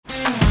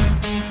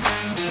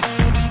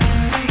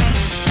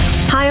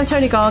I'm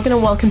Tony Gargan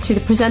and welcome to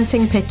the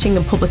Presenting, Pitching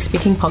and Public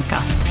Speaking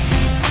podcast.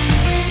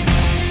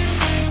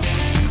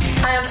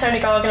 Hi, I'm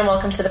Tony Gargan and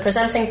welcome to the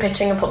Presenting,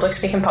 Pitching and Public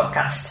Speaking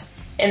podcast.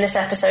 In this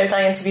episode,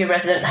 I interview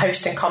resident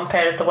host and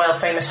compere of the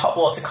world-famous Hot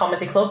Water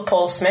Comedy Club,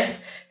 Paul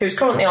Smith, who's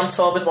currently on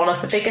tour with one of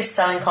the biggest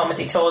selling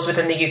comedy tours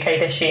within the UK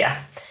this year.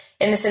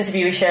 In this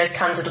interview, he shares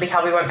candidly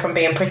how he went from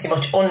being pretty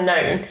much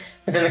unknown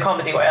within the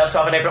comedy world to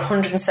having over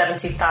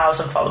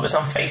 170,000 followers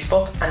on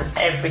Facebook and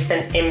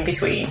everything in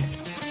between.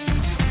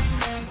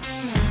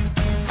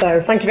 So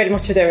thank you very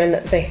much for doing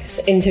this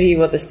interview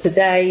with us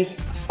today.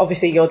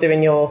 Obviously, you're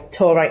doing your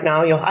tour right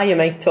now, your I Am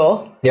 8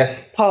 tour.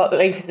 Yes.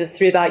 Partly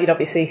through that, you'd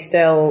obviously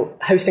still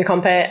host and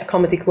compare a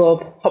comedy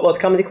club, Hot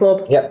Water Comedy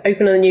Club. Yep.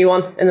 Opening a new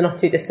one in the not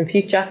too distant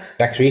future.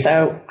 Next week.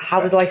 So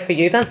how was life for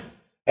you then?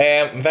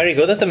 Very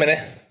good at the minute.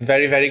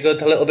 Very, very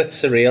good. A little bit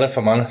surreal, if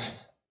I'm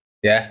honest.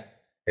 Yeah.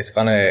 It's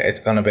gone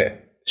a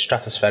bit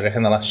stratospheric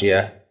in the last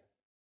year.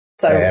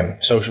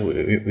 So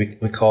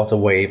we caught a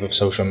wave of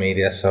social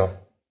media, so...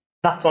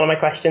 That's one of my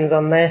questions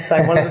on this.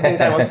 So one of the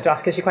things I wanted to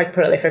ask is you're quite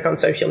prolific on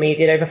social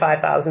media, over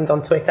 5,000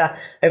 on Twitter,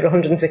 over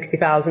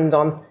 160,000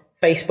 on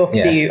Facebook.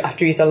 Yeah. Do you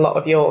attribute a lot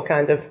of your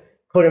kind of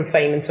current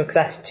fame and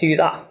success to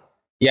that?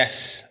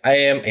 Yes, I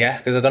am. Yeah,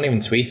 because I don't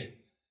even tweet.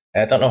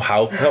 I don't know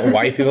how. I don't know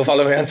why people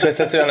follow me on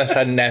Twitter. To be honest,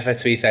 I never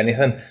tweet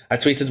anything. I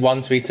tweeted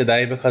one tweet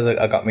today because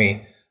I got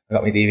my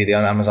DVD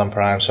on Amazon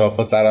Prime, so I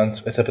put that on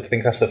Twitter. But I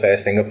think that's the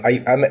first thing.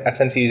 I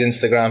tend to use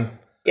Instagram.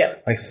 Yeah.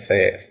 Like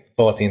say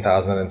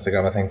 14,000 on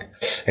Instagram, I think.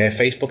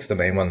 Facebook's the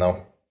main one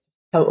though.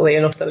 Totally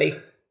and utterly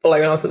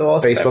blowing out of the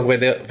water. Facebook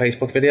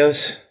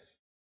videos.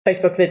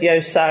 Facebook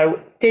videos. So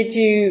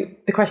the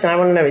question I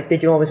want to know is,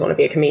 did you always want to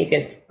be a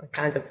comedian?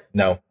 Kind of.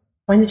 No.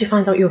 When did you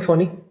find out you were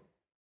funny?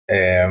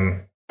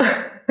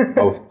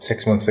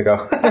 6 months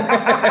ago.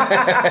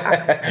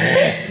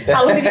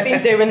 How long have you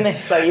been doing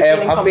this though?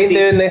 I've been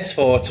doing this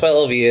for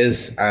 12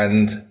 years,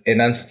 and in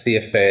answer to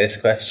your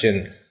first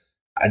question,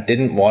 I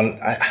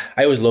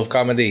always loved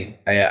comedy.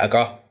 I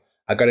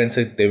got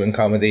into doing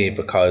comedy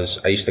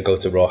because I used to go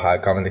to Raw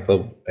Hard Comedy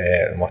Club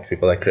and watch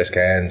people like Chris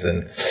Cairns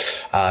and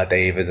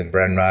David and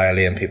Bren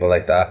Riley and people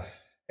like that.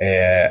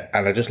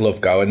 And I just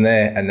loved going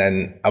there. And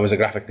then I was a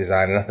graphic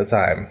designer at the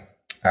time,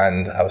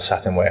 and I was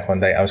sat in work one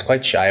day. I was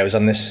quite shy. I was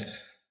on this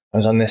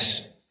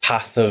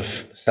path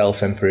of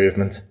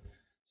self-improvement.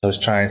 I was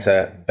trying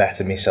to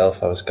better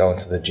myself. I was going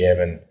to the gym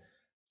and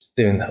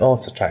doing that all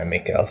to try and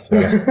make it else, to be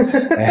honest.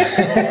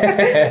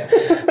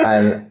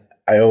 And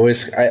I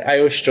always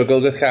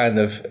struggled with kind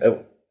of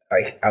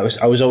I was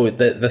always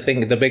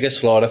the biggest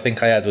flaw I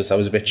think I had was I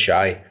was a bit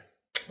shy.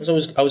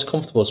 I was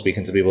comfortable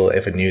speaking to people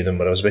if I knew them,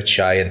 but I was a bit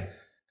shy, and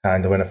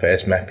kind of when I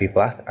first met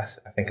people, I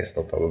think I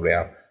still probably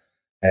am.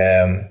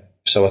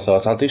 So I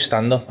thought I'll do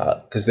stand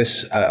up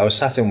because I was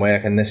sat in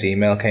work and this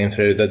email came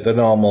through, the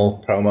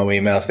normal promo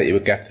emails that you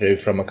would get through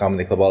from a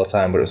comedy club all the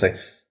time, but it was like,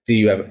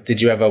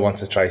 did you ever want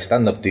to try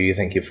stand up? Do you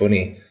think you're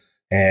funny?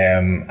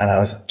 And I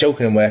was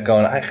joking in work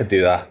going, I could do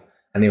that.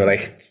 And they were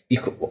like,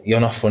 you're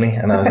not funny.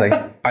 And I was like,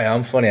 I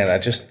am funny. And I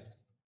just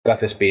got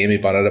this bee in me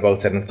bonnet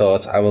about it and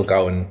thought, I will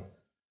go and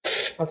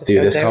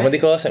do this comedy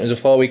course. It was a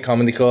 4-week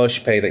comedy course.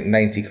 You paid like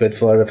 90 quid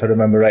for it, if I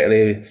remember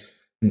rightly.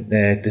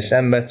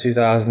 December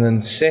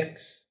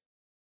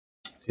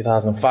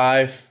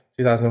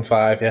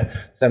 2005, yeah.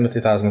 December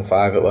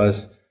 2005 it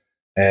was.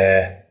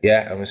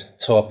 I was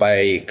taught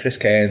by Chris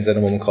Cairns and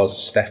a woman called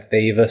Steph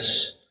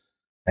Davis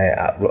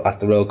at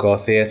the Royal Court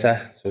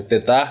Theatre. So I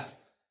did that.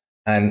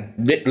 And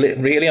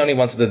really only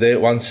wanted to do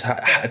it once.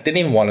 I didn't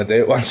even want to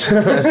do it once.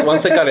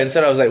 Once I got into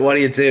it, I was like, what are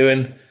you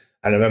doing?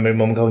 And I remember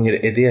my mum going, you're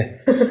an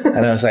idiot.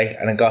 And I was like,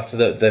 and I got to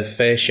the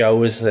first show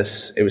was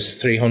this, it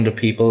was 300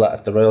 people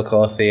at the Royal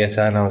Court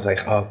Theatre, and I was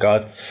like, oh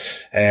God.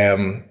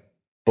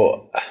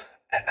 But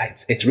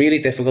it's really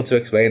difficult to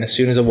explain. As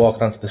soon as I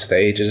walked onto the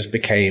stage, I just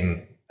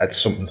became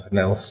something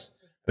else.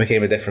 I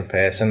became a different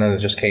person, and it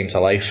just came to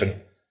life, and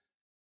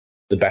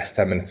the best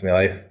 10 minutes of my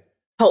life.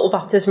 Total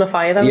baptism of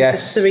fire then.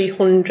 Yes.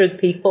 300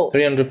 people.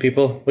 300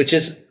 people, which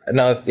is,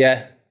 no,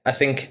 yeah, I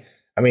think,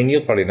 I mean,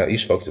 you'll probably know, you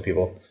spoke to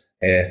people.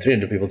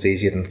 300 people is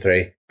easier than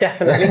 3.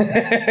 Definitely.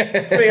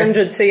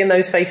 300 seeing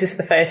those faces for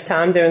the first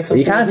time doing something.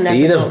 You can't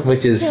see them,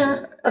 which is...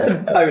 Yeah, that's a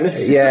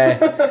bonus.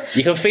 Yeah.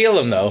 You can feel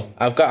them though.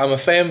 I'm a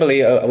firm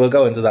believer, we'll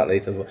go into that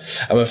later,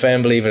 but I'm a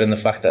firm believer in the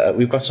fact that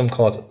we've got some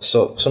sort of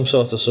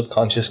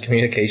subconscious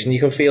communication. You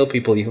can feel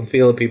people, you can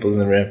feel the people in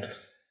the room.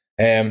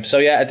 So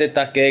yeah, I did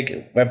that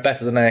gig, went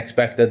better than I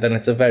expected, and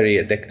it's a very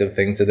addictive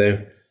thing to do.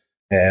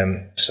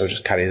 So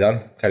just carried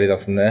on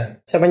from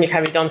there. So when you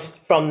carried on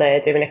from there,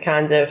 doing it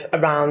kind of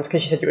around,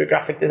 because you said you were a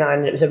graphic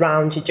designer, it was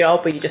around your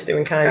job, or you just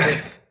doing kind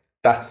of...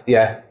 That's,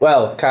 yeah,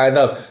 well, kind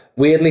of.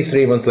 Weirdly,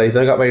 3 months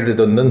later, I got made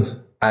redundant,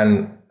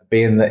 and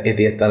being the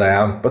idiot that I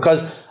am,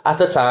 because at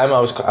the time I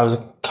was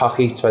a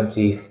cocky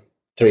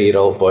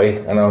 23-year-old boy,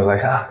 and I was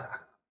like,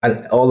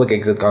 and all the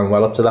gigs had gone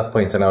well up to that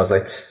point, and I was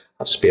like,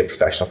 I'll just be a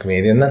professional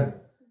comedian then.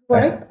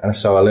 Right. And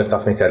so I lived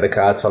off my credit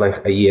card for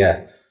like a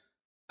year,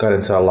 got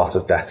into a lot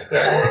of debt,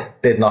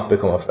 did not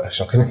become a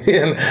professional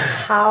comedian.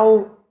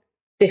 How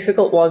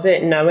difficult was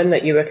it knowing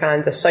that you were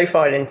kind of so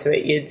far into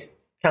it, you'd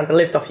kind of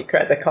lived off your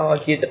credit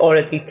card, you'd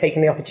already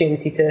taken the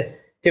opportunity to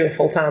do it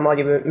full time while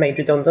you were made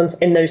redundant?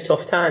 In those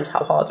tough times,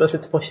 how hard was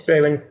it to push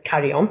through and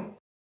carry on?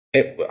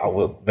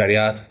 Very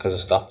hard because I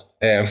stopped.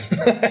 Yeah.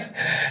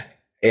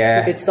 So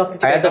you did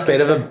stop. I had a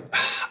bit of a...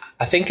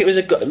 I think it was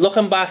a good...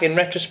 Looking back in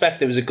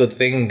retrospect, it was a good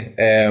thing.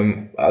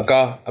 I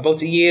got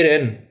about a year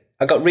in.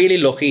 I got really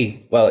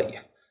lucky. Well,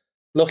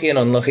 lucky and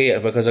unlucky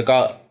because I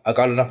got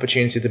an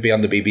opportunity to be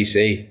on the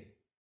BBC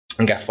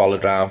and get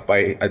followed around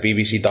by a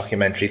BBC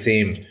documentary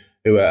team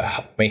who were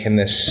making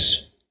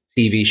this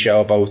TV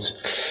show about...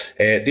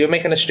 they were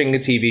making a string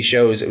of TV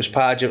shows. It was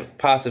part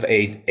of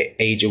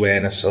age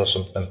awareness or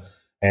something.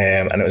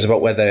 And it was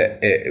about whether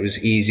it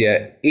was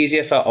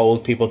easier for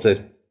old people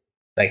to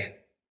like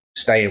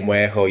stay in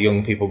work, or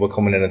young people were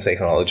coming in and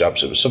taking all the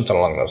jobs. It was something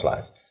along those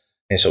lines.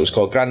 And so it was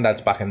called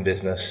Grandad's Back in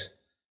Business.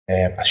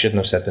 I shouldn't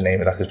have said the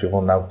name of that because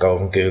people now go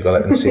and Google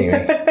it and see me.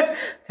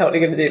 Totally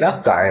going to do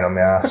that. Dying on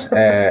my ass.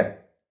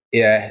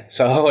 Yeah,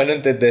 so I went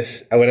and did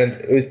this.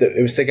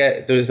 It was to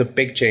get... There was a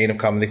big chain of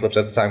comedy clubs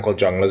at the time called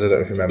Jongleurs. I don't know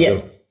if you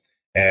remember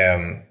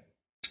them.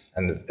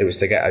 And it was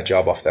to get a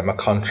job off them, a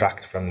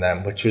contract from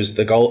them, which was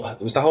the goal.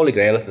 It was the holy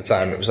grail at the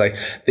time. It was like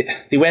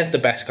they weren't the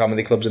best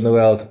comedy clubs in the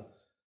world,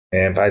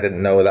 but I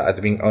didn't know that.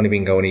 I'd only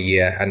been going a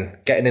year, and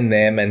getting in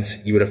there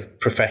meant you were a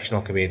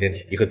professional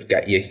comedian. You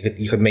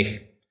could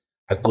make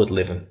a good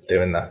living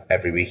doing that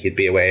every week. You'd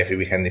be away every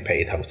weekend. They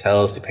paid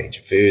hotels, they paid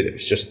your food. It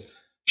was just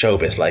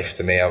showbiz life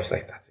to me. I was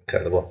like, that's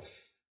incredible.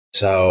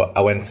 So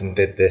I went and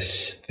did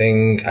this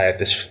thing. I had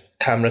this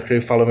camera crew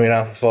follow me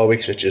around for 4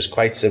 weeks, which was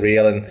quite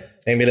surreal and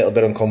made me a little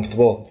bit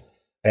uncomfortable.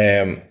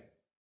 And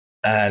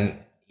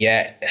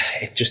yeah,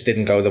 it just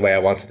didn't go the way I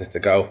wanted it to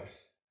go.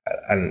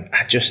 And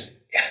I just,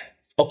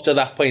 up to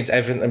that point,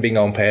 everything had been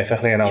going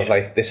perfectly. And I was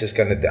like, this is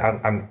going to,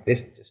 I'm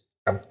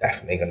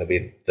definitely going to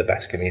be the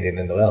best comedian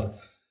in the world.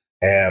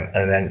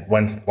 And then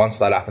once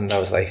that happened, I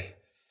was like,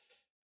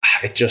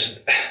 I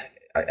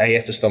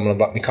hit a stumbling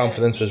block. My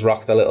confidence was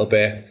rocked a little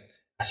bit.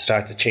 I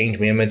started to change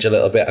my image a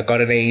little bit. I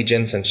got an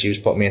agent and she was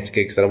putting me into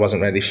gigs that I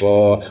wasn't ready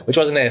for, which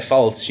wasn't her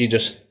fault. She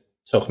just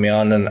took me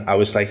on and I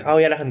was like, oh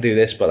yeah, I can do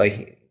this. But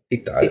like,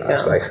 I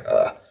was like,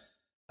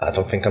 I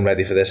don't think I'm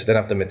ready for this. I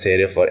didn't have the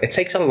material for it. It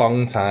takes a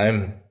long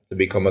time to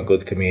become a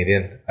good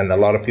comedian and a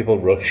lot of people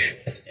rush.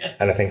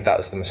 And I think that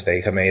was the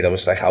mistake I made. I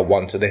was like, I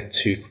wanted it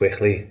too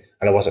quickly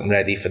and I wasn't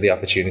ready for the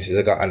opportunities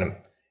I got. And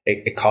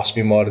it cost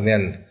me more in the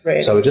end.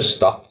 Right. So I just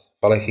stopped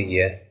for like a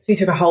year. So you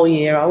took a whole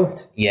year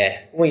out? Yeah.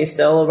 Were you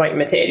still writing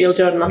material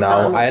during that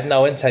time? No, I had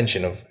no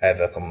intention of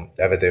ever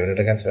doing it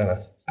again, to be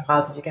honest. So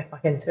how did you get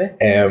back into it?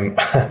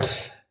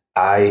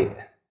 I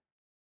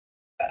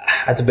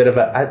had a bit of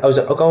I was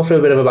going through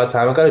a bit of a bad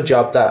time. I got a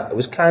job that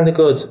was kind of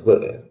good,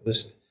 but it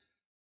was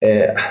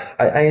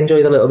I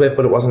enjoyed it a little bit,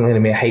 but it wasn't really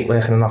me. I hate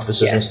working in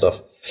offices and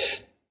stuff.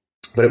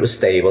 But it was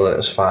stable and it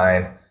was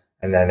fine.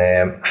 And then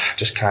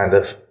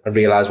I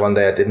realised one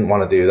day I didn't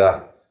want to do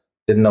that.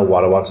 Didn't know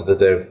what I wanted to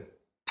do.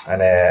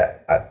 And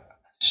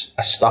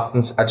I stopped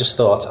and I just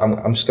thought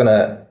I'm just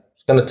gonna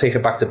take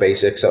it back to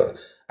basics. So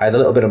I had a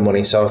little bit of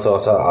money, so I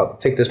thought I'll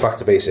take this back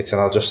to basics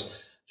and I'll just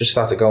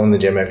start to go in the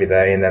gym every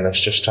day. And then I was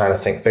just trying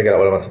to figure out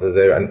what I wanted to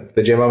do. And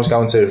the gym I was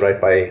going to was right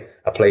by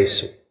a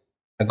place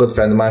a good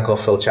friend of mine called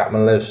Phil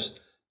Chapman lives.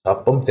 So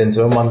I bumped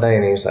into him one day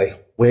and he was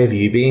like, "Where have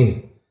you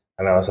been?"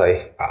 And I was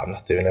like, "I'm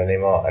not doing it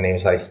anymore." And he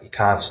was like, "You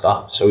can't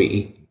stop." So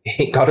he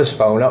got his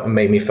phone up and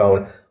made me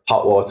phone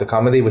Hot Water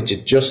Comedy, which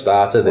had just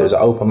started. It was an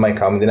open mic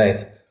comedy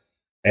night,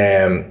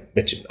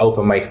 which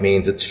open mic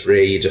means it's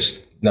free. You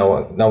just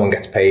no one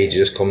gets paid. You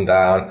just come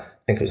down.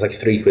 I think it was like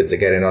 £3 to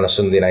get in on a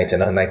Sunday night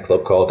in a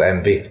nightclub called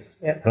Envy.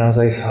 Yep. And I was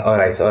like, all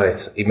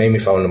right. He made me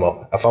phone him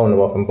up. I phoned him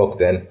up and booked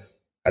in.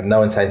 I had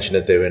no intention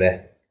of doing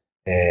it.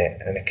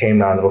 And it came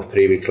down about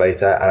 3 weeks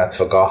later and I'd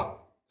forgot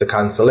to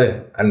cancel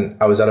it. And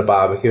I was at a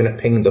barbecue and it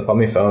pinged up on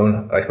my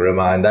phone like a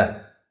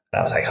reminder. And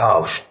I was like,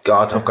 oh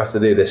God, I've got to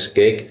do this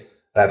gig.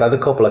 And I'd had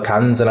a couple of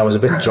cans and I was a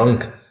bit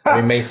drunk.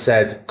 And my mate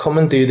said, "Come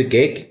and do the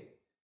gig."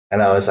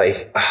 And I was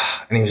like,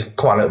 and he was like,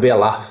 "Come on, it'll be a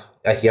laugh.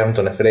 Like, you haven't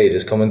done it for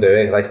ages, come and do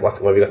it. Like, what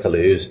have you got to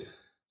lose?" So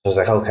I was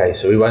like, okay.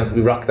 So we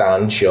rocked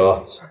down in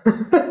shorts.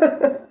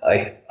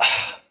 Like,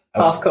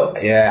 half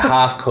cut. Yeah,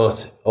 half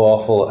cut,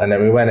 awful. And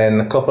then we went in,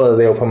 a couple of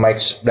the open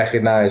mics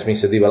recognised me,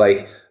 so they were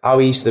like, "Oh,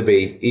 he used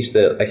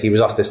to, like, he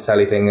was off this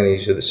telly thing," and he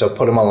said, so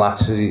put him on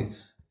last,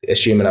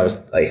 assuming I was,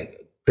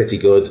 like, pretty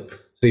good.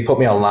 So he put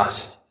me on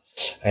last.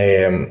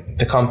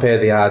 The compere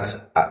they had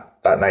at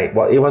that night,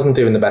 well, he wasn't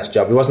doing the best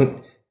job. He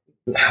wasn't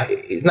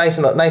nice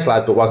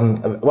lad, but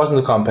wasn't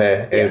a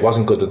compere. It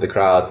wasn't good with the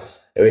crowd,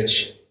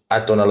 which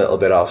I'd done a little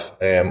bit of.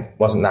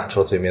 Wasn't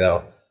natural to me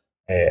though.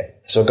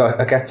 So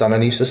I get on,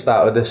 and I used to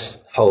start with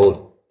this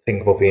whole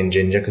thing about being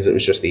ginger because it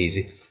was just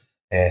easy.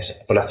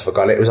 But I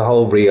forgot it was a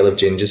whole reel of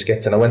ginger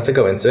skits, and I went to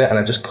go into it, and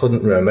I just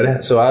couldn't remember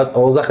it. So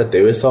all I could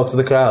do is talk to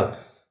the crowd.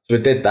 So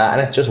we did that,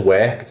 and it just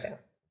worked.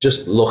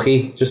 Just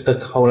lucky, just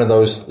one of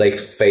those like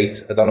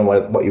fate. I don't know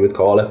what you would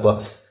call it,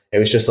 but it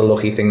was just a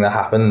lucky thing that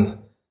happened.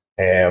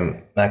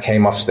 I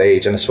came off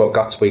stage and I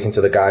got speaking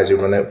to the guys who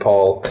run it,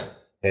 Paul,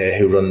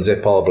 who runs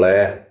it, Paul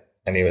Blair,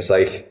 and he was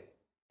like,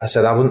 I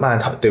said, I wouldn't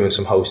mind doing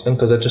some hosting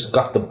because I just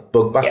got the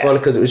bug back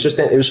because it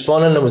was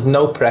fun and there was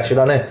no pressure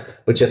on it,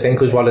 which I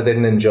think was what I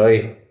didn't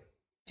enjoy.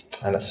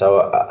 And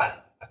so I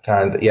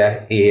kind of,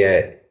 he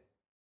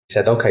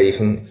said, okay,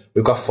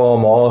 we've got 4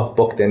 more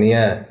booked in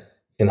here.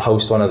 You can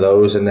host one of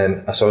those. And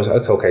then so I was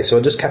like, okay. So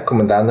I just kept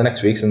coming down the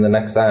next weeks, and the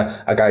next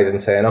time a guy didn't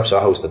turn up, so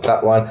I hosted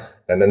that one.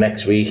 Then the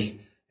next week,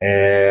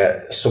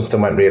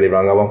 something went really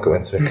wrong. I won't go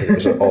into it because it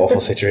was an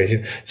awful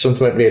situation.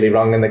 Something went really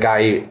wrong, and the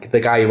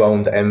guy who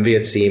owned Envy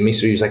had seen me,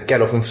 so he was like,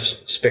 get up and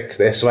fix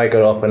this. So I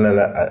got up and then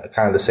I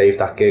kind of saved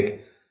that gig.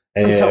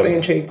 I'm totally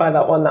intrigued by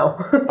that one now.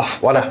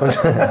 What happened?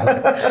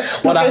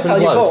 What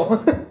happened was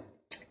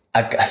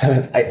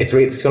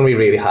it's going to be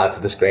really hard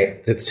to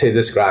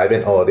describe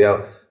in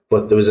audio,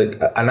 but there was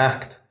an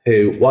act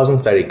who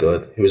wasn't very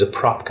good, who was a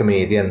prop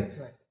comedian,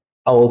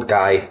 old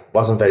guy,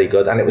 wasn't very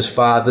good, and it was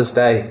Father's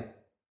Day.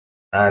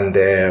 And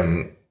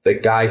the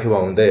guy who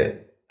owned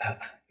it,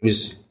 he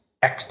was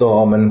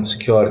ex-doorman,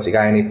 security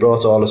guy, and he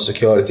brought all his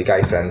security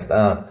guy friends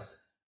down.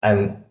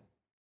 And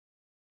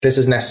this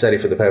is necessary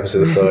for the purpose of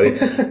the story.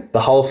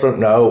 The whole front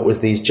row was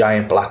these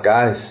giant black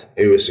guys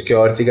who were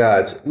security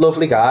guards.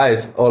 Lovely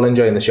guys, all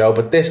enjoying the show.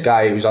 But this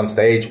guy who was on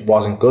stage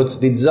wasn't good. So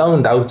they'd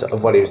zoned out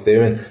of what he was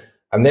doing.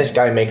 And this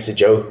guy makes a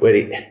joke where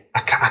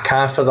I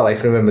can't for the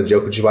life remember the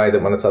joke, which is why I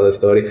didn't want to tell the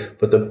story.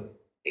 But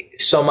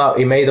somehow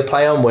he made a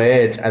play on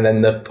words, and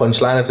then the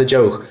punchline of the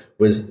joke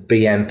was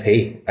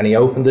BMP, and he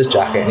opened his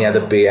jacket and he had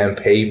a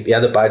BMP, he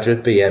had a badge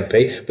with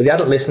BMP, but he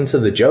hadn't listened to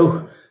the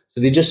joke,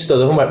 so they just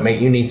stood up and went,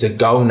 mate, you need to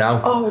go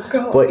now. Oh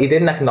God. But he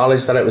didn't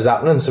acknowledge that it was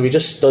happening, so he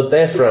just stood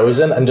there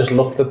frozen and just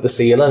looked at the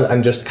ceiling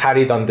and just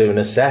carried on doing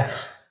his set.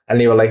 And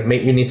they were like,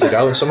 mate, you need to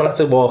go. And someone had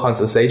to walk onto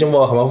the stage and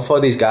walk him out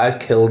before these guys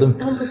killed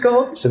him. Oh my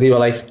God. So they were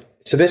like,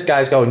 so this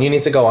guy's going, you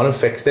need to go on and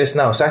fix this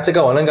now. So I had to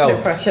go on and go. No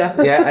pressure.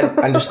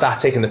 and just start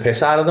taking the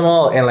piss out of them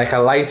all in like a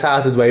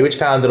light-hearted way, which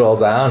calmed it all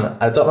down.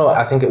 I don't know,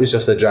 I think it was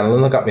just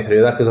adrenaline that got me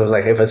through that, because I was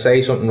like, if I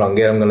say something wrong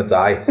here, I'm going to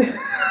die.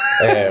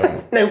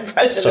 No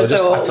pressure so at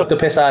all. I took the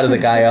piss out of the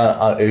guy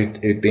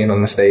who'd been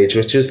on the stage,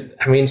 which is,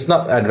 I mean, it's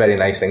not a very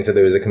nice thing to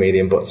do as a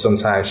comedian, but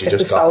sometimes you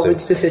just got to.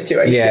 salvage the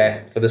situation.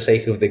 Yeah, for the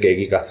sake of the gig,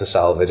 you got to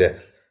salvage it.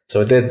 So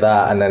I did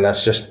that, and then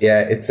that's just,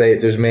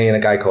 it was me and a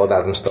guy called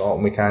Adam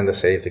Staunton. We kind of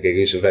saved the gig.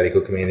 He was a very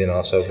good comedian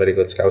also, very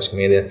good Scouse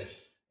comedian.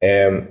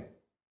 Then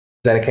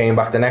I came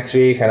back the next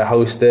week and I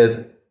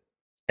hosted,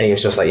 and he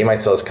was just like, you might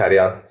as well just carry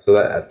on. So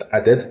that I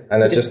did.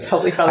 And I just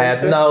totally fell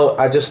into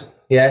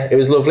it. It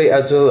was lovely.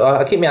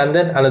 I keep my hand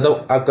in, and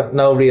I've got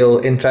no real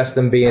interest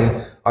in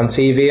being on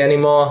TV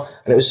anymore.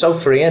 And it was so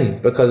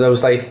freeing, because I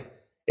was like,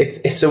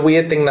 it's a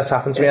weird thing that's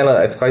happened to me.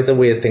 It's quite a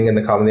weird thing in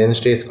the comedy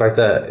industry.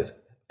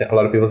 A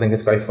lot of people think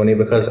it's quite funny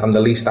because I'm the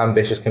least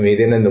ambitious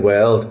comedian in the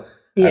world,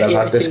 and I've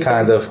had this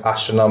kind of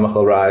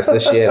astronomical rise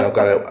this year. And I've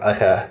got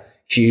a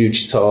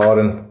huge tour,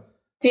 and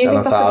do you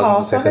think that's a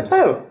part of it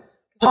though?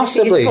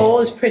 Possibly. Your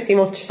tour's pretty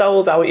much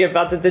sold out. You've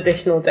added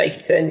additional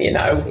dates in,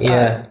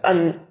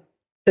 and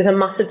there's a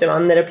massive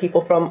demand. There are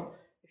people from,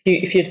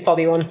 if you'd follow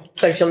you on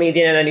social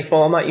media in any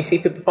format, you see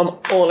people from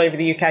all over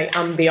the UK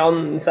and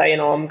beyond saying,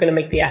 I'm going to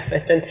make the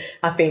effort. And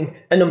I've been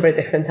a number of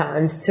different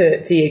times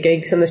to your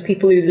gigs, and there's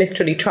people who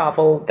literally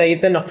travel.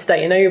 They're not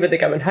staying over, they're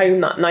going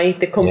home that night.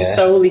 They come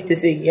solely to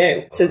see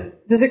you. So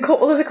there's a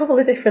couple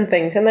of different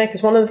things in there,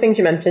 because one of the things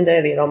you mentioned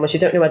earlier on was you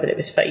don't know whether it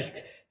was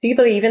fate. Do you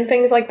believe in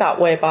things like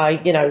that, whereby,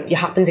 you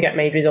happen to get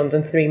made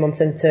redundant 3 months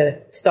into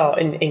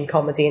starting in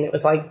comedy, and it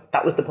was like,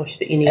 that was the push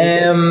that you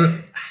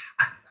needed?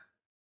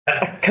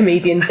 A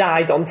comedian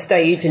died on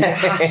stage and you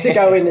had to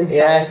go in and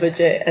salvage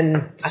it,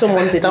 and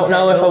someone didn't. I don't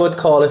know if I would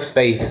call it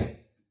fate.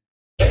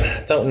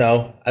 I don't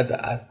know.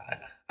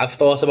 I've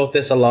thought about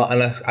this a lot,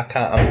 and I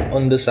can't. I'm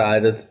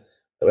undecided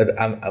whether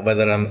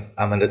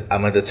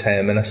I'm a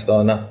determinist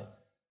or not.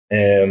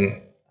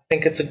 I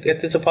think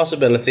it's a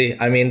possibility.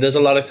 I mean, there's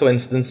a lot of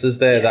coincidences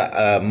there that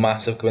are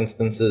massive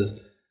coincidences.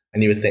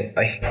 And you would think,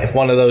 like, if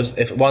one of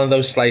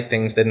those slight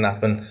things didn't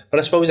happen, but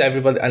I suppose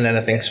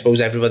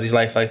everybody's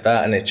life like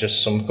that, and it's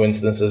just some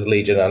coincidences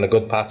lead you on a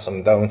good path,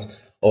 some don't,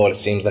 or it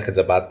seems like it's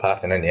a bad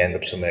path, and then you end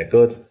up somewhere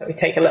good. We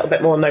take a little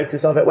bit more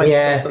notice of it when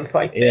it's something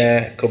quite big. Yeah,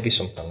 it could be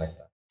something like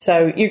that.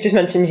 So you've just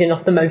mentioned you're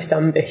not the most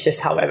ambitious,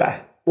 however.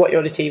 What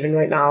you're achieving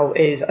right now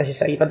is, as you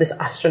say, you've had this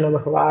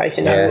astronomical rise.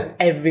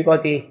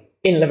 Everybody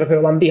in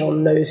Liverpool and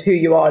beyond knows who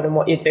you are and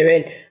what you're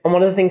doing. And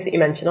one of the things that you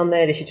mentioned on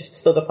there is you just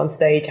stood up on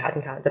stage, you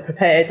hadn't kind of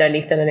prepared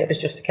anything, and it was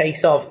just a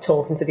case of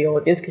talking to the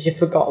audience because you'd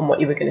forgotten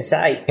what you were going to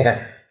say.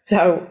 Yeah.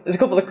 So there's a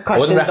couple of questions. I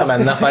wouldn't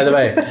recommend that, by the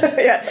way.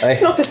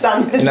 It's not the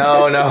standard.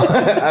 No.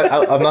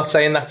 I'm not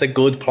saying that's a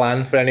good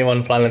plan for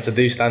anyone planning to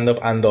do stand-up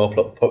and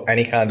or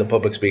any kind of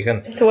public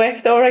speaking. It's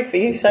worked all right for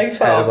you so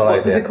far.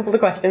 But there's a couple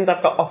of questions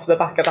I've got off the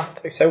back of that,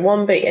 though. So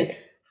one being,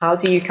 how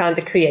do you kind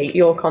of create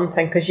your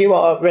content? Because you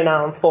are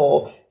renowned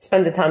for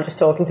spending time just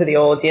talking to the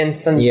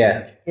audience, and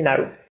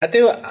I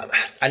do.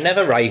 I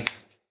never write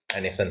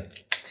anything.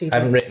 I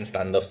haven't written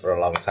stand up for a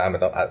long time.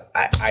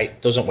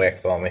 It doesn't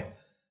work for me.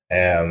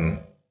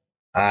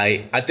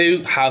 I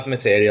do have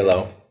material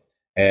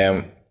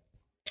though.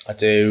 I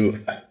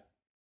do.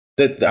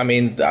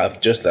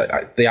 I've just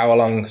the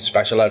hour-long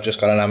special I've just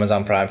got on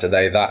Amazon Prime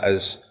today.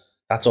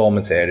 That's all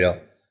material,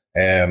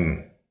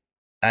 and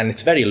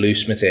it's very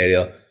loose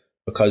material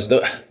because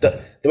the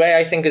way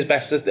I think is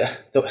best to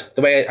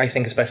the way I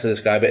think is best to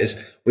describe it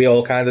is we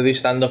all kind of do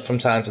stand up from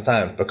time to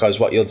time, because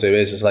what you'll do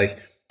is like,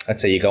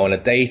 let's say you go on a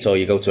date or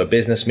you go to a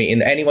business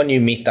meeting. Anyone you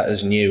meet that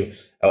is new,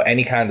 or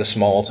any kind of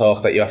small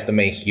talk that you have to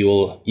make,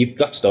 you've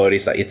got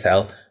stories that you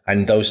tell.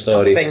 And those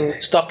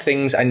stories, stock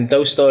things, and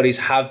those stories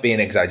have been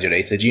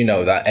exaggerated. You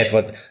know that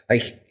everyone,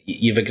 like,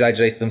 you've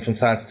exaggerated them from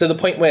time to the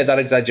point where that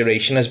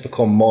exaggeration has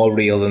become more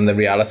real than the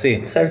reality.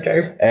 It's so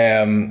true.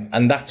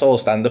 And that's all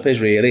stand-up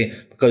is really,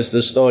 because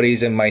there's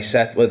stories in my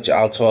set which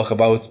I'll talk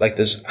about. Like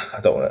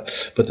I don't want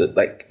to, but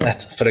like,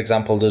 for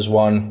example, there's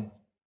one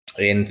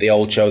in the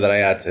old show that I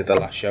had, the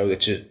last show,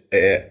 which is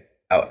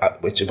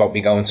about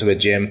me going to a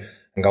gym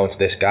and going to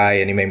this guy,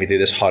 and he made me do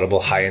this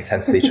horrible high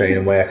intensity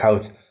training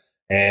workout.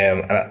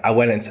 And I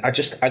went in,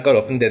 I got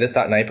up and did it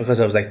that night because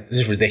I was like, this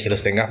is a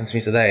ridiculous thing happened to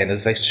me today. And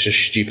it's like such a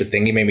stupid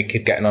thing. He made me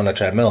keep getting on a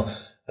treadmill,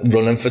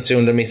 running for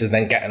 200 meters,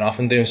 then getting off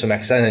and doing some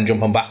exercise and then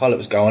jumping back while it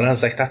was going. And I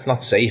was like, that's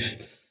not safe.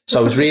 So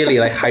I was really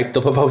like hyped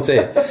up about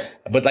it.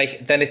 But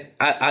like, then it,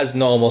 as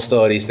normal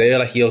stories do,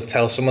 like you'll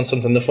tell someone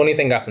something. The funny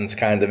thing happens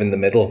kind of in the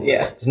middle.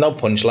 Yeah. There's no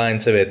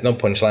punchline to it, no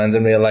punchlines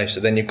in real life. So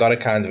then you've got to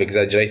kind of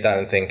exaggerate that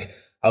and think,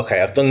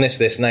 okay, I've done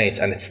this night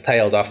and it's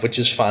tailed off, which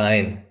is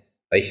fine.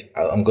 Like,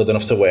 I'm good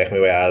enough to work my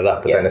way out of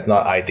that, but then it's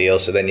not ideal.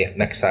 So then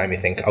next time you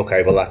think,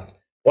 okay, well,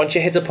 once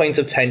you hit a point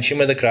of tension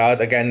with the crowd,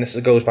 again, this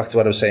goes back to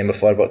what I was saying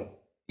before about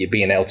you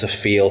being able to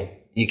feel,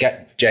 you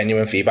get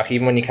genuine feedback,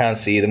 even when you can't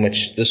see them,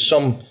 which there's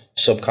some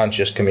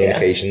subconscious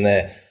communication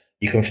there.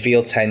 You can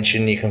feel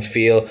tension. You can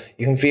feel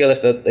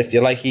if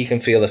you're lucky, you can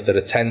feel if they're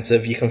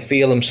attentive. You can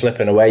feel them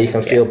slipping away. You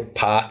can feel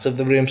parts of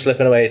the room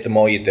slipping away the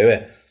more you do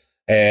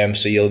it.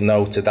 So you'll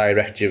know to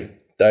direct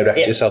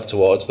yourself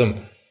towards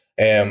them.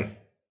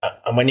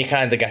 And when you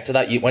kind of get to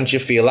that, once you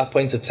feel that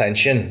point of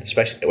tension,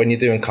 especially when you're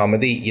doing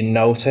comedy, you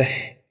know to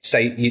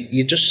say,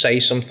 you just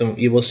say something.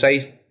 You will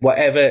say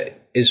whatever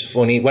is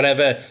funny,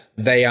 whatever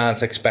they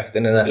aren't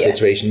expecting in that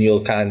situation,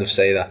 you'll kind of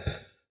say that.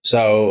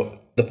 So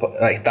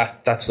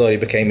that story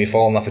became me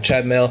falling off a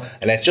treadmill,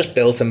 and it just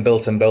built and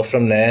built and built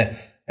from there.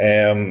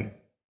 And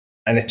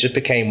it just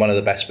became one of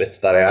the best bits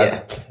that I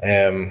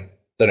had.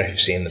 Don't know if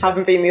you've seen them.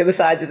 Haven't been the other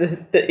side of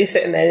that you're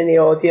sitting there in the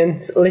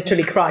audience,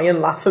 literally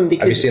crying, laughing.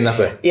 Because, have you seen that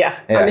bit? Yeah,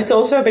 and it's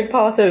also a big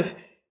part of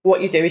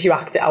what you do is you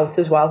act it out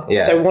as well.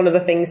 Yeah. So one of the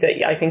things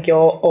that I think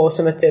you're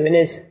awesome at doing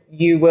is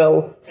you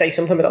will say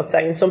something without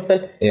saying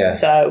something. Yeah.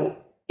 So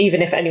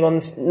even if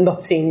anyone's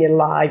not seeing you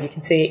live, you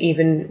can see it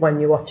even when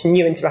you're watching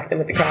you interacting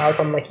with the crowd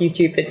on like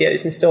YouTube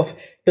videos and stuff.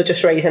 You'll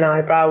just raise an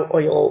eyebrow or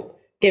you'll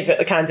give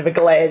it a kind of a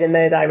glare in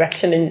their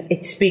direction, and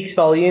it speaks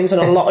volumes.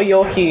 And a lot of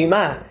your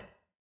humour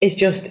it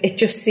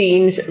just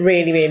seems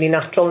really, really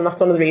natural, and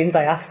that's one of the reasons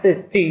I asked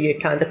do you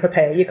kind of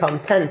prepare your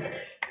content?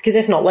 Because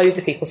if not, loads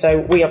of people, so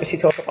we obviously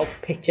talk about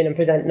pitching and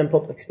presenting and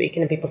public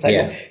speaking, and people say,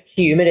 well,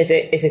 humour, is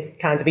it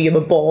kind of a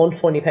born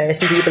funny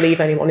person? Do you believe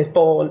anyone is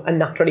born a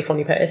naturally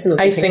funny person?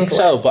 I think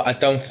so, but I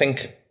don't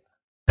think,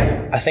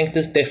 I think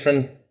there's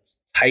different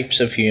types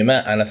of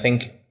humour, and I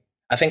think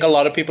a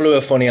lot of people who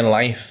are funny in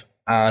life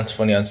aren't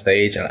funny on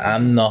stage, and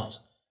I'm not.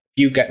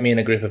 If you get me in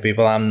a group of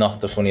people, I'm not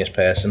the funniest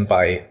person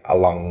by a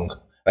long.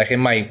 Like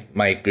in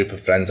my group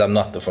of friends, I'm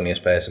not the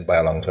funniest person by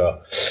a long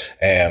shot.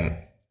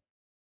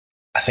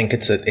 I think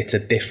it's a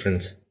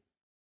different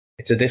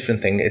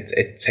thing.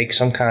 It takes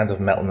some kind of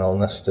mental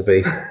illness to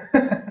be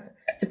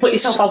to put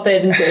yourself out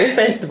there and do it,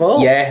 first of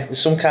all. Yeah,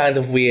 some kind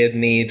of weird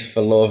need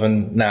for love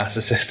and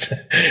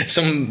narcissist.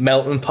 Some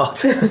melting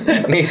pot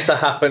needs to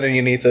happen, and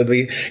you need to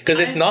be, because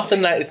it's not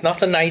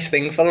a nice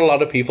thing for a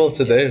lot of people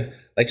to do.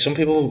 Like some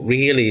people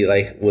really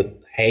would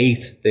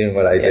hate doing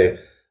what I do.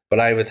 But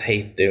I would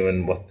hate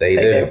doing what they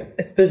do.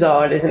 It's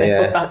bizarre, isn't it?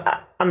 Yeah.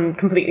 But I'm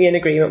completely in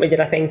agreement with you.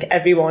 I think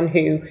everyone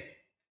who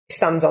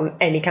stands on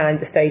any kind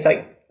of stage,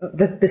 like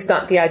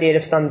the idea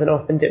of standing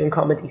up and doing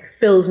comedy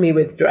fills me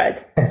with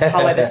dread.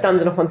 However,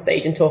 standing up on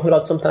stage and talking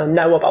about something I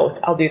know about,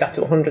 I'll do that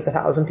to hundreds of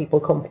thousands of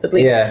people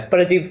comfortably. Yeah. But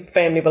I do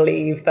firmly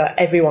believe that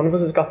every one of us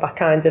has got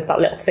that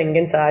little thing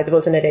inside of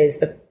us, and it is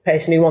the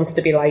person who wants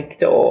to be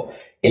liked, or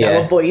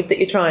a void that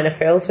you're trying to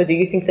fill. So do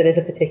you think there is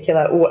a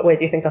particular, where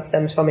do you think that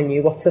stems from in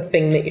you? What's the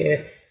thing that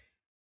you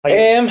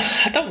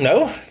I don't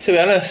know, to be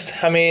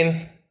honest. I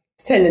mean,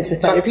 it's turned into a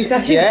therapy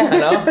session. Yeah, I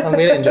know. I'm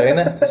really enjoying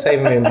it. It's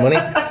saving me money.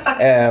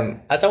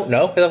 I don't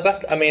know, because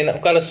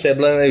I've got a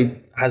sibling who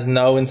has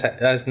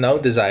no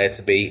desire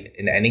to be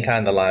in any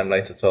kind of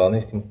limelight at all, and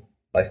he's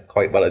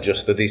quite well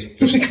adjusted.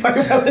 He's quite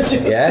well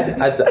adjusted.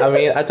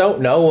 Yeah. I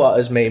don't know what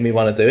has made me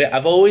want to do it.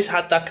 I've always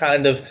had that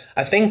kind of,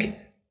 I think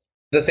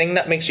the thing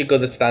that makes you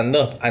good at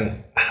stand-up,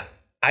 and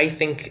I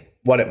think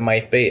what it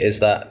might be, is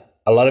that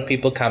a lot of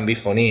people can be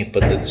funny, but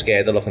they're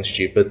scared of looking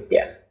stupid.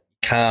 Yeah.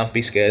 can't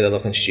be scared of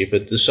looking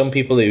stupid. There's some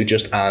people who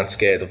just aren't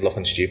scared of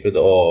looking stupid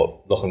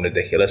or looking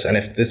ridiculous. And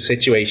if the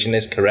situation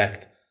is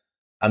correct,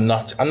 I'm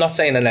not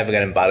saying I never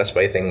get embarrassed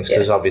by things,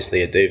 because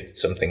obviously I do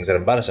some things that are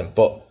embarrassing,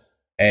 but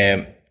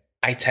I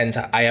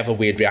have a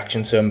weird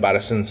reaction to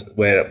embarrassing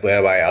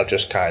whereby I'll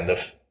just kind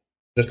of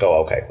just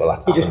go, okay, well,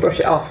 that's happened. You just brush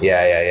it off.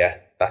 Yeah.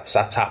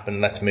 That's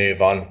happened. Let's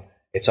move on.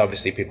 It's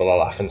obviously people are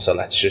laughing, so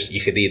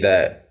you could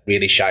either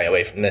really shy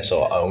away from this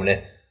or own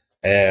it.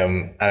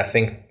 And I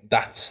think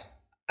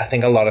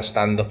a lot of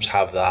stand-ups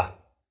have that.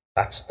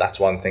 That's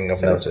one thing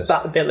I've noticed. It's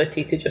that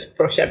ability to just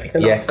brush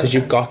everything off. Yeah, because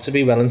you've got to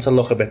be willing to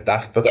look a bit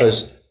daft,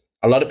 because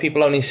a lot of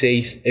people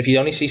if you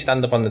only see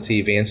stand-up on the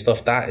TV and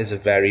stuff, that is a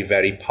very,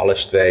 very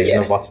polished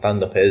version of what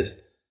stand-up is.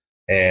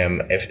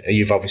 If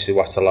you've obviously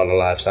watched a lot of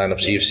live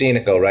stand-up, so you've seen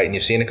it go right and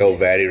you've seen it go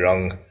very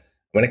wrong.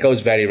 When it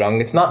goes very wrong,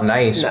 it's not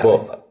nice,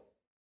 but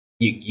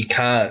you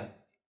can't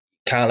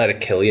let it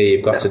kill you.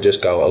 You've got to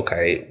just go,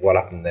 okay, what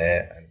happened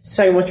there?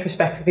 So much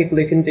respect for people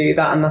who can do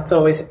that, and that's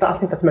always, I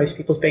think that's most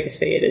people's biggest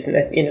fear, isn't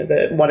it? You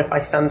know, what if I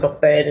stand up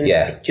there and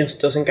it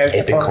just doesn't go to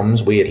plan? It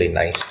becomes weirdly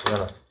nice, to be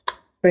honest.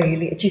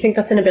 Really? Do you think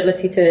that's an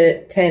ability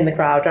to turn the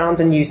crowd around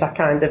and use that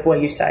kind of, where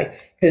you say,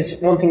 because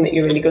one thing that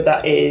you're really good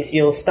at is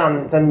you'll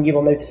stand and you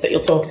will notice that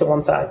you'll talk to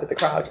one side of the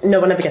crowd.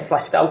 No one ever gets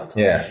left out.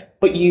 Yeah.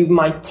 But you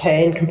might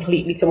turn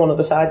completely to one of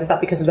the sides. Is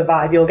that because of the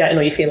vibe you're getting,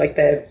 or you feel like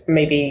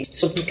maybe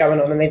something's going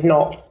on and they're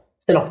not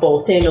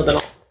bought in, or they're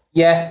not?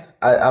 Yeah,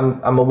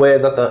 I'm aware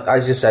that,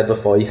 as you said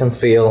before, you can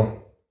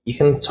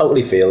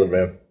totally feel the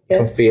room. You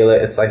can feel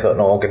it. It's like an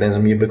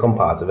organism. You become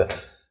part of it.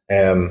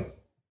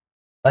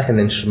 Like an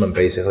instrument,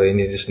 basically, and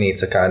you just need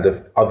to kind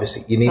of,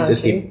 obviously, you need to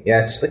keep,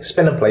 it's like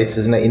spinning plates,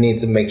 isn't it? You need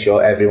to make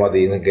sure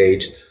everybody is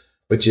engaged,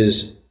 which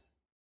is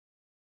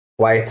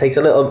why it takes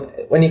a little,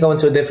 when you go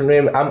into a different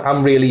room,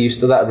 I'm really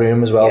used to that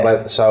room as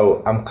well,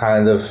 so I'm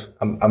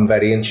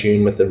very in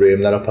tune with the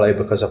room that I play,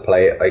 because I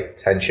play it like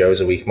 10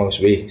 shows a week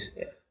most weeks,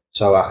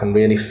 so I can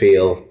really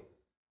feel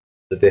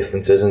the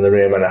differences in the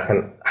room, and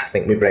I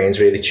think my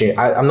brain's really tuned.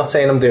 I'm not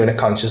saying I'm doing it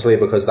consciously,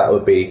 because that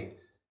would be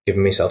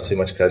giving myself too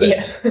much credit.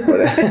 Yeah.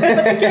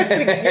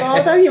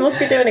 Although you must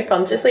be doing it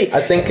consciously.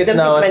 I think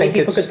many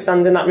people could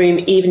stand in that room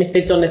even if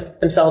they've done it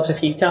themselves a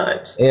few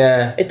times.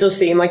 Yeah. It does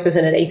seem like there's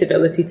an innate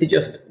ability to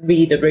just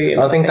read a room.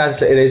 I think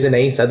it is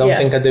innate. I don't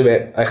think I do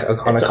it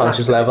on a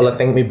conscious level. I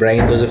think my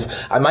brain does it.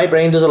 My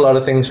brain does a lot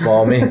of things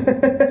for me.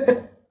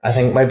 I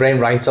think my brain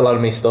writes a lot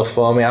of me stuff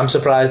for me. I'm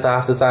surprised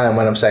half the time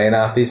when I'm saying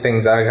half these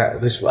things. I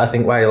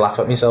think why I laugh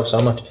at myself so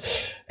much,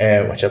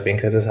 which I've been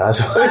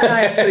criticised for. Which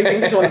I actually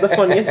think is one of the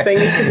funniest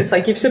things, because it's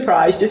like you've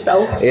surprised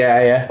yourself.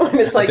 Yeah. When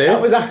it's like,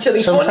 that was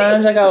actually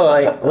Sometimes funny. I go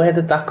like, where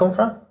did that come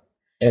from?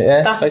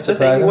 Yeah, that's quite the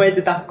thing. Where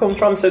did that come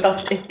from? So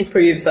that it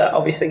proves that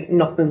obviously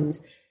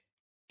nothing's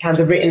kind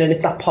of written, and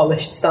it's that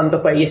polished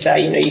stand-up where you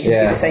say, you can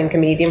see the same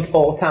comedian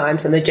 4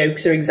 times and the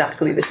jokes are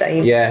exactly the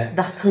same. Yeah.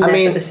 That's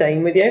never the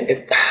same with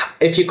you.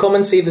 If you come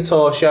and see the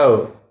tour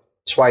show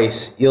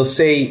twice, you'll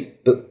see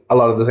a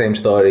lot of the same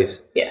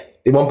stories. Yeah.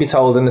 They won't be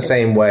told in the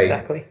same way.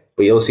 Exactly.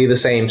 But you'll see the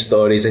same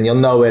stories and you'll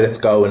know where it's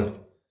going.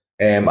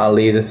 I'll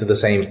lead it to the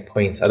same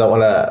point. I don't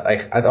want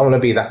to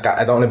be that guy.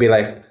 I don't want to be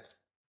like,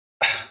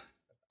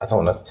 I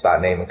don't want to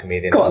start naming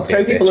comedians. Go on,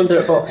 throw people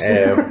under a bus.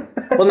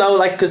 Well,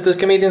 no, because there's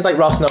comedians like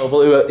Ross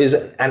Noble, who is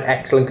an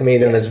excellent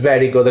comedian and is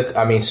very good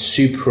at,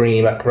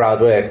 supreme at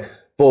crowd work.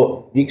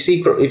 But if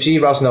you see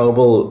Ross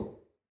Noble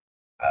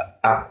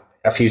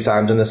a few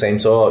times on the same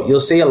tour, you'll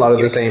see a lot of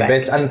the same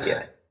bits. And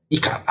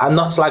I'm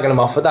not slagging him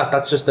off for that.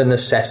 That's just a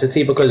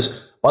necessity,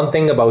 because one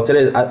thing about it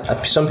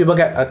is some people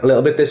get a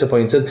little bit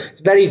disappointed.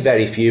 It's very,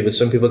 very few, but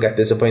some people get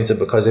disappointed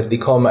because if they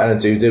come and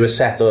do a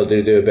set or do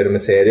a bit of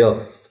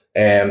material,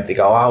 they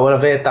go, oh, well,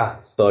 I've heard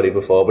that story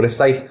before. But it's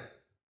like,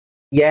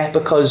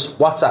 because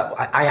what's that?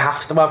 I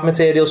have to have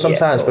material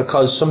sometimes,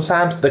 because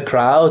sometimes the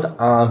crowd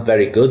aren't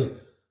very good.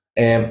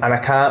 And I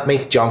can't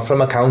make John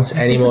from Accounts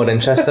any more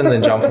interesting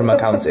than John from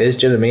Accounts is,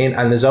 do you know what I mean?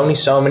 And there's only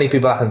so many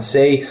people I can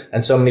see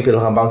and so many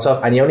people can bounce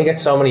off, and you only get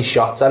so many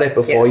shots at it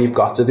before you've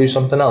got to do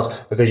something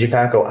else, because you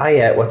can't go,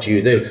 what do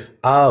you do?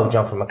 Oh,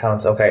 John from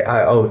Accounts, okay.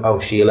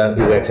 Sheila,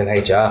 who works in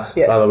HR,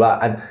 blah, blah, blah.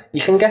 And you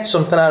can get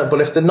something out of it,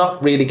 but if they're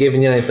not really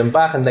giving you anything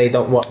back and they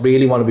don't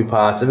really want to be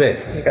part of it,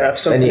 you're going to have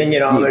something in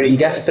your armour. You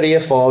get 3 or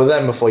 4 of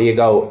them before you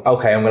go,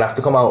 okay, I'm going to have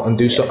to come out and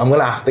do something. I'm going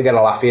to have to get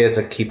a laugh here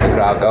to keep the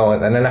crowd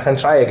going, and then I can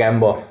try again.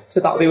 But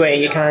so that'll be where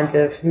you kind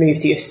of move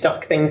to your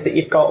stock things that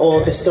you've got,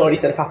 all the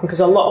stories that have happened,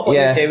 because a lot of what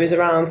you do is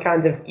around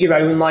kind of your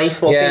own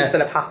life or things that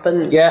have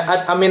happened.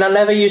 Yeah, I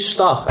never use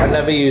stock.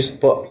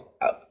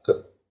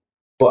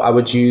 But I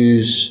would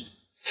use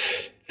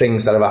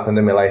things that have happened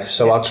in my life.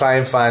 So I'll try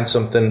and find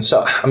something.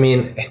 So,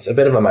 it's a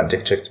bit of a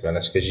magic trick, to be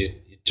honest, because you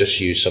just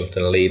use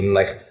something leading.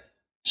 I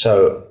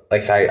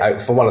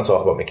if I want to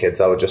talk about my kids,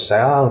 I would just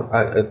say,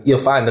 you'll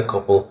find a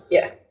couple.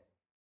 Yeah.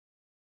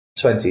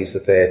 20s to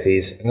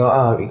 30s. And go,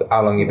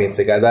 how long have you been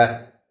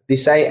together? They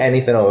say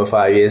anything over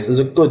 5 years, there's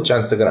a good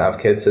chance they're going to have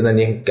kids, and then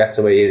you can get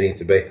to where you need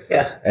to be.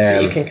 Yeah.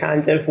 So you can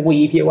kind of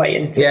weave your way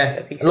into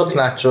it looks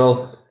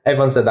natural.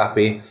 Everyone's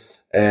happy.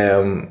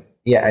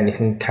 yeah, and you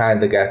can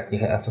kind of get,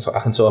 I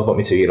can talk about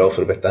my 2-year-old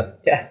for a bit then.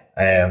 Yeah.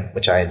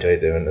 Which I enjoy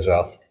doing as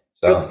well.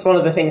 So that's one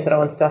of the things that I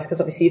wanted to ask,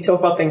 because obviously you talk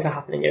about things that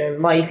happen in your own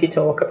life, you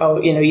talk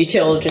about, you know, your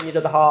children, your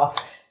other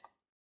half.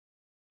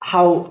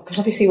 How, because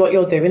obviously what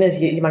you're doing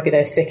is you might be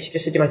there 6, you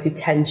just said you might do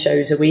 10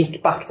 shows a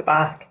week, back to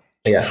back.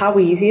 Yeah. How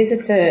easy is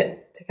it to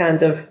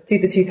kind of do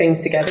the two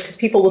things together? Because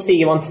people will see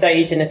you on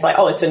stage and it's like,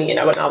 oh, it's only, you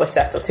know, an hour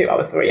set or 2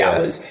 hour, 3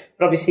 hours.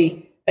 But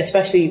obviously,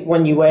 especially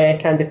when you were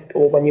kind of,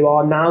 or when you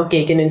are now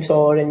gigging and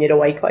touring, you're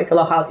away quite a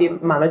lot. How do you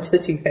manage the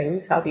two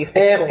things? How do you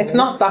fit it? It's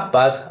not that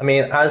bad. I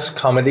mean, as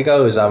comedy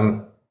goes,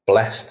 I'm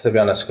blessed, to be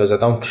honest, because I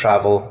don't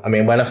travel. I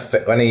mean, when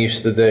I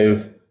used to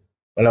do,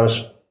 when I was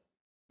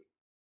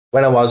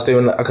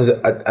doing, because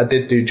I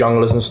did do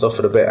Jongleurs and stuff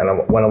for a bit,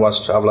 and when I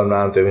was traveling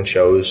around doing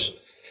shows,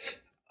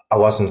 I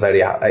wasn't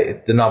very,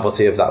 the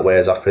novelty of that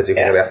wears off pretty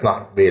quickly. That's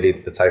not really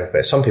the type of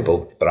bit. Some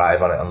people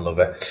thrive on it and love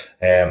it.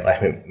 Like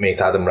my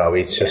mate Adam Rowe,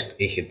 he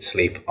could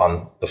sleep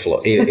on the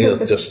floor. He'll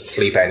just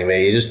sleep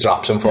anyway. He just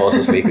drops and falls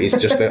asleep. He's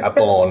just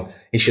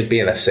he should be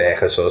in a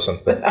circus or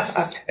something.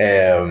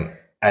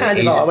 And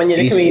when you're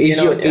a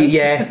comedian,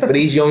 yeah, but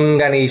he's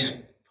young and he's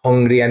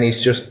hungry and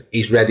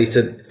he's ready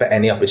for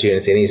any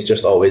opportunity, and he's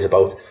just always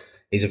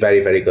he's a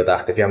very, very good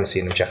actor. If you haven't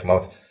seen him, check him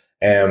out.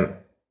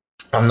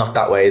 I'm not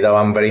that way though.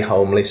 I'm very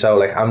homely, so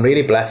like I'm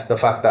really blessed the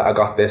fact that I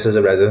got this as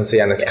a residency,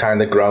 and it's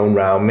kind of grown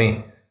around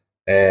me,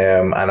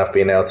 and I've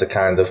been able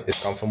to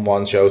it's gone from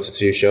 1 show to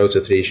 2 shows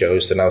to 3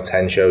 shows to now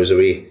 10 shows a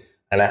week,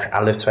 and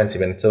I live 20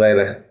 minutes away.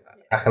 Like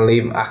I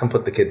can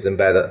put the kids in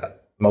bed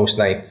most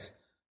nights,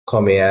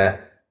 come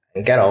here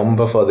and get home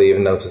before they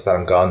even notice that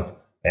I'm gone,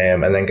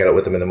 and then get up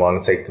with them in the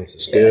morning, take them to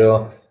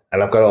school,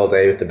 and I've got all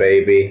day with the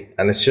baby,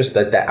 and it's just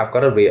that I've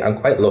got I'm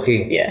quite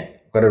lucky. Yeah,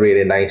 I've got a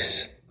really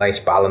nice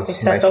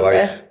balance, nice life.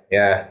 There.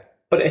 Yeah.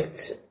 But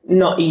it's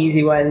not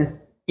easy when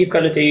you've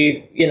got to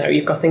do, you know,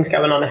 you've got things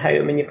going on at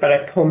home and you've got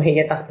to come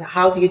here.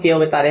 How do you deal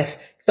with that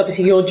because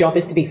obviously your job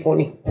is to be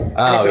funny and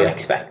everyone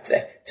expects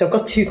it. So I've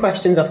got 2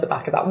 questions off the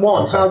back of that.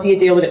 One, how do you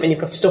deal with it when you've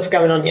got stuff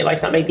going on in your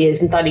life that maybe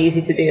isn't that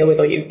easy to deal with,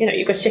 or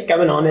you've got shit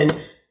going on and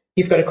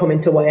you've got to come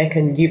into work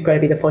and you've got to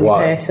be the funny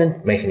person.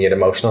 Making your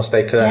emotional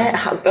state clear.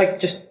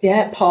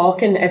 Yeah,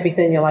 parking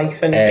everything in your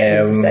life and getting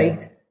into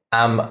state.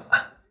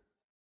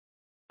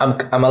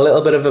 I'm a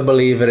little bit of a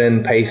believer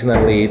in pacing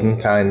and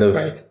leading kind of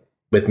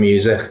with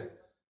music.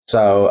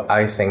 So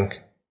I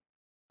think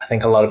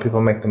a lot of people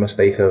make the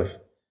mistake of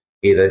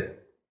either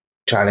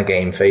trying to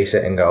game face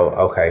it and go,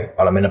 okay,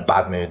 well, I'm in a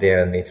bad mood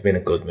here, I need to be in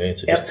a good mood.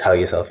 So just tell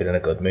yourself you're in a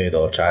good mood,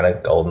 or trying to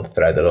golden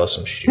thread it or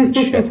some stupid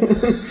shit.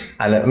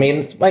 And I mean,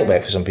 it might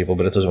work for some people,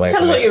 but it doesn't work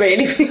for me. Tell what you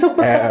really feel.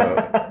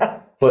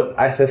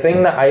 But the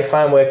thing that I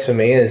find works for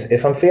me is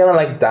if I'm feeling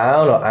like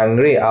down or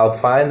angry, I'll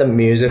find the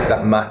music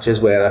that matches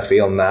where I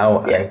feel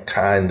now and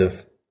kind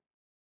of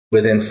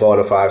within 4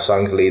 or 5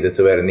 songs lead it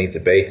to where I need to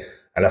be.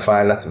 And I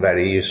find that's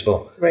very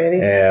useful. Really?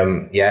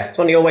 Yeah. It's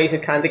one of your ways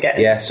of kind of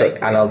getting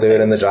and I'll do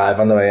it in the drive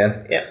on the way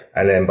in. Yeah.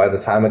 And then by the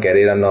time I get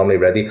here, I'm normally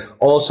ready.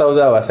 Also,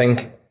 though, I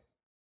think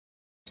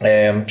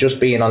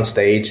just being on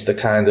stage,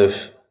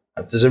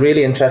 there's a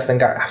really interesting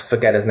guy, I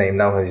forget his name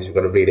now, he's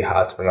got a really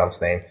hard to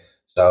pronounce name.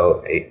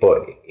 So,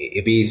 but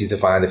it'd be easy to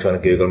find if you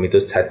want to Google him. He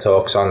does TED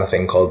Talks on a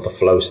thing called the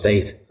flow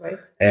state. Right.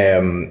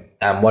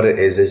 And what it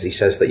is he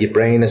says that your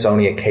brain is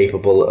only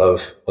capable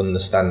of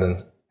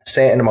understanding a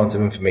certain amount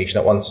of information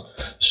at once.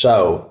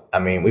 So, I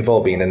mean, we've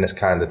all been in this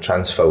kind of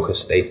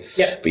trans-focused state.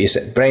 Yeah. But your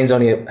brain's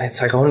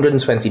it's like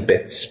 120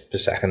 bits per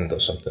second or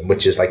something,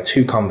 which is like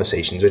 2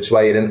 conversations, which is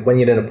why when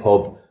you're in a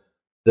pub,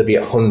 there'll be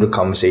 100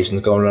 conversations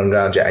going on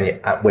around you,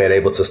 and we're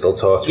able to still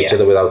talk to each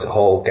other without it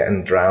all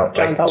getting drowned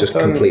like just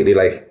completely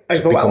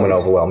becoming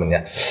overwhelming.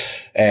 Yeah.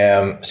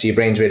 So your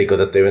brain's really good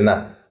at doing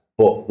that.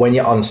 But when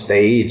you're on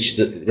stage,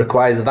 that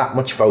requires that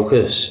much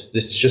focus.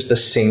 It's just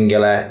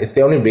it's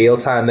the only real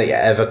time that you're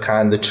ever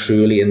kind of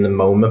truly in the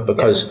moment,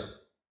 because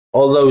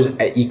all those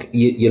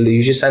you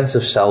lose your sense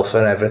of self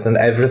and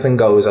everything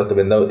goes out the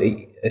window.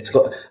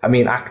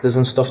 Actors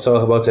and stuff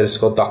talk about it. It's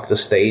called Dr.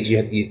 Stage.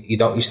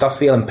 You stop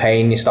feeling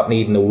pain, you stop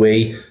needing a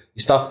wee,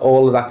 you stop,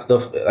 all of that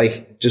stuff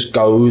just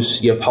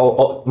goes.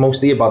 Most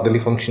of your bodily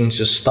functions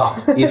just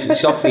stop. You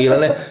stop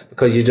feeling it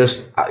because you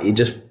just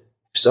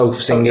so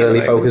singularly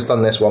focused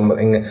on this one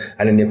thing,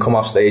 and then you come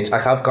off stage.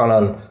 I've gone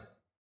on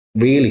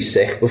really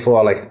sick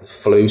before, like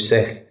flu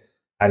sick,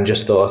 and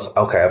just thought,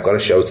 okay, I've got a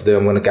show to do,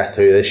 I'm going to get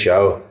through this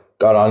show.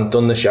 Got on,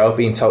 done the show,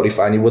 being totally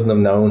fine, you wouldn't have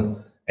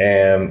known,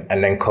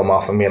 and then come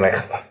off and being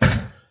like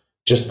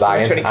just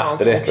dying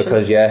after it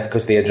because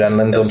the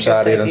adrenaline dumps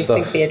out of you and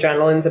stuff. I think the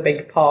adrenaline's a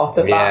big part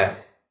of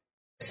that.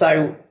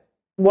 So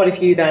what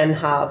if you then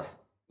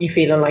you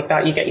feeling like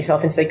that, you get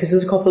yourself in state, because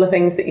there's a couple of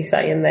things that you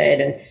say in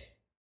there, and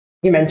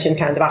you mentioned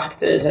kind of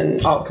actors and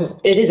because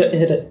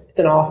it's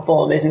an art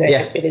form, isn't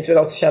it? It is,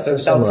 without a shadow of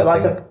a doubt. So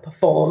as a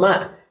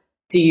performer,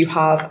 do you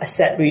have a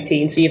set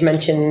routine? So you've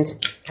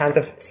mentioned kind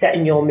of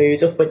setting your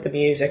mood up with the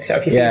music. So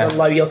if you're feeling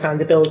low, you'll kind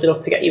of build it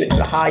up to get you into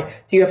the high.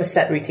 Do you have a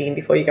set routine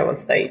before you go on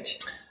stage?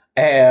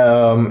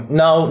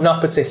 No, not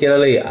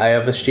particularly. I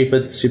have a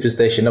stupid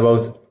superstition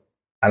about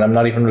and I'm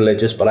not even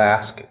religious, but I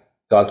ask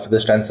God for the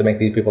strength to make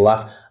these people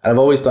laugh. And I've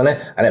always done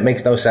it, and it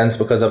makes no sense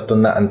because I've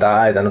done that and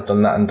died, and I've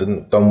done that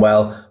and done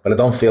well, but I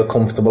don't feel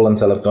comfortable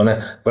until I've done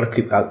it.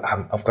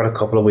 I've got a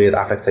couple of weird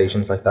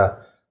affectations like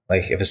that.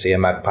 Like if I see a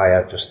magpie,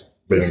 I just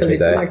ruins my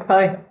day.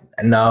 Magpie?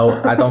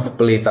 No, I don't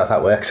believe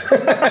that works.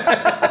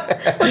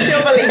 What's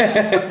your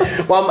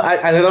belief? Well,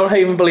 I don't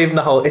even believe in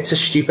the whole. It's a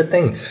stupid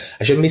thing.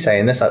 I shouldn't be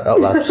saying this out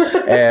loud.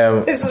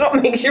 This is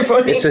what makes you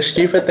funny. It's a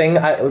stupid thing.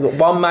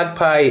 One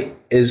magpie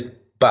is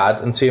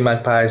bad and two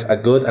magpies are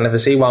good. And if I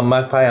see one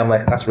magpie, I'm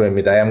like, that's ruined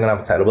my day. I'm going to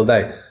have a terrible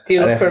day. Do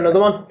you look for another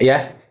one?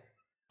 Yeah.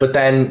 But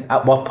then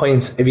at what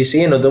point, if you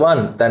see another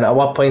one, then at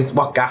what point,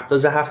 what gap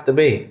does it have to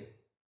be?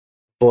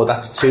 Or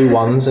that's 2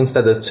 ones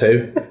instead of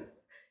 2.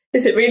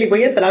 Is it really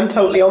weird that I'm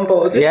totally on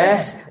board with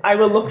this? I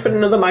will look for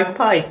another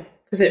magpie.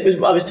 Because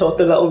I was taught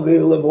the little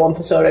rule of 1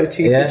 for sorrow,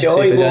 2 for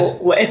joy. Well,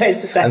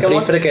 where's the second one?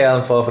 And 3 for the girl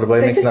and 4 for the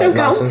boy. They just don't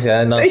nonsense. count.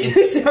 Yeah, nonsense.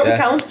 They just don't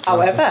count.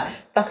 However,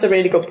 that's a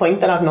really good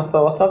point that I've not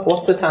thought of.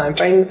 What's the time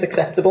frame that's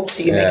acceptable?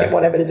 Do you make it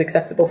whatever is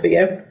acceptable for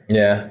you?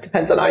 Yeah.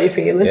 Depends on how you're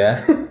feeling.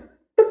 Yeah. I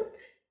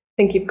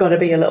think you've got to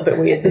be a little bit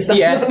weird to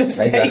stand on the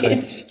stage.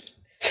 Exactly.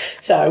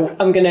 So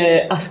I'm going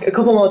to ask a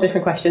couple more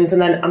different questions,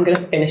 and then I'm going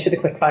to finish with a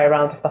quick fire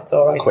round, if that's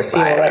all right. Quick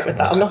fire. Are you all right with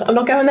that? I'm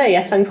not going there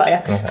yet. Hang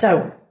fire. Okay.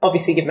 So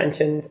obviously you've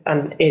mentioned,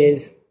 and it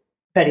is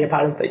very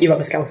apparent that you have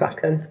a Scouse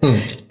accent.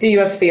 Do you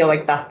ever feel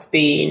like that's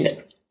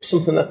been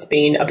something that's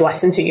been a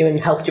blessing to you and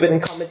helped you within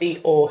comedy,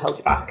 or held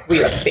you back? Were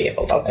you ever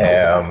fearful about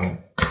it?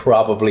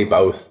 Probably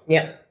both.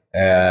 Yeah.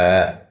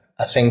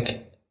 I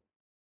think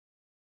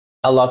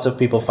a lot of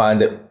people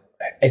find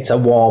it's a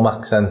warm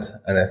accent,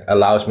 and it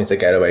allows me to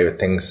get away with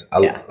things.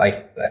 I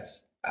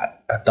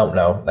don't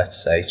know,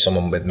 let's say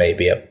someone with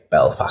maybe a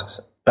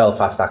Belfast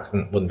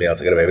accent wouldn't be able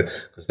to get away with,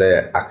 because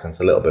their accent's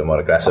a little bit more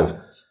aggressive.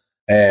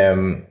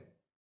 But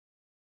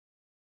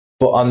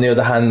on the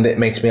other hand, it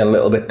makes me a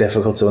little bit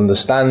difficult to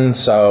understand.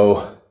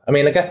 So, I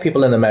mean, I get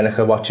people in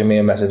America watching me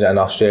and Messenger, and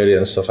Australia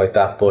and stuff like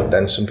that, but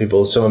then some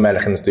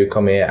Americans do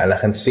come here, and I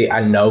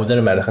know they're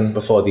American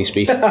before they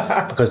speak,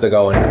 because they're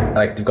going,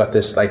 like, they've got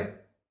this, like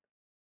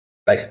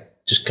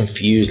just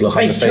confused look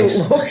on the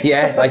face.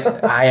 Yeah, like,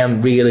 I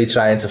am really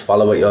trying to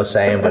follow what you're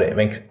saying, but it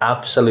makes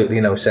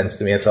absolutely no sense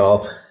to me at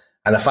all.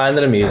 And I find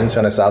it amusing,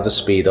 so I'll just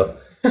speed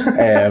up.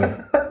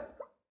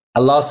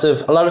 A lot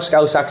of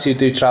Scouse acts who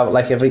do travel,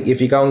 like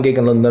if you go and gig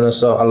in London or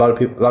so, a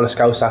lot of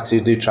Scouse acts who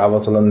do travel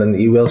to London,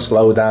 you will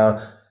slow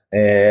down.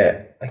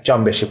 Like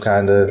John Bishop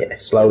kind of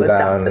slow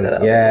down.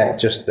 Yeah,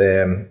 just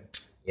elocute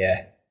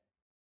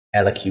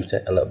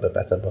it a little bit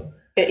better, but.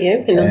 Get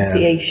you?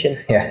 Enunciation.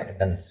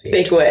 Enunciation.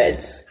 Big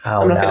words.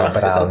 How now, brown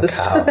cow.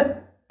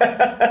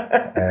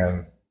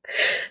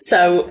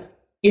 So,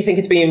 you think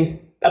it's been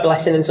a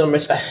blessing in some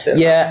respects?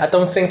 Yeah,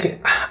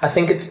 I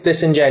think it's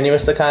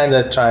disingenuous to kind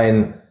of try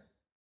and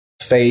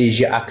phase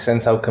your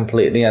accent out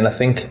completely, and I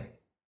think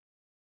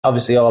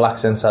obviously all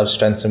accents have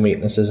strengths and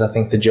weaknesses. I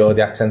think the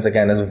Geordie accent,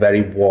 again, is a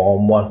very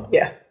warm one.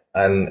 Yeah.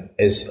 And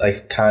is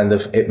like kind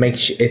of, it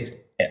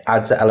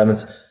adds an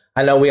element.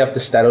 I know we have the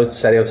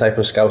stereotype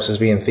of Scousers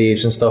being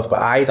thieves and stuff, but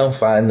I don't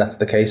find that's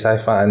the case. I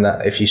find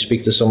that if you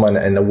speak to someone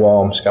in a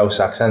warm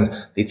Scouse accent,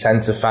 they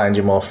tend to find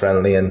you more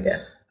friendly and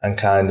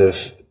kind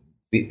of,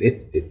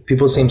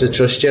 people seem to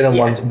trust you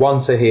and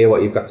want to hear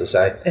what you've got to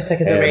say. It's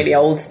like it's a really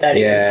old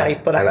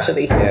stereotype, but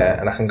actually...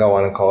 and I can go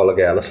on and call a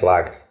girl a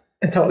slag.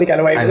 And totally get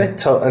away with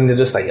it. And they're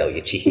just like, oh,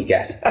 you cheeky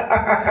get.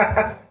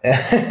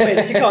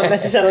 But you can't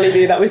necessarily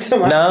do that with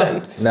some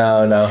accents.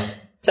 No.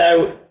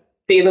 So...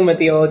 dealing with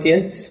the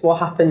audience, what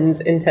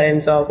happens in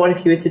terms of what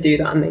if you were to do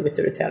that and they were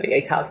to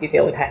retaliate? How do you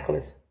deal with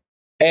hecklers?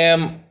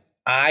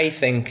 I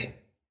think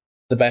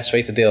the best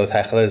way to deal with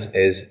hecklers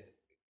is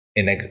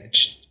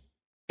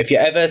if you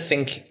ever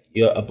think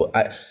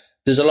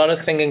there's a lot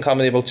of thing in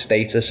comedy about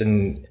status,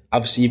 and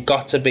obviously you've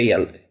got to be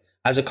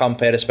as a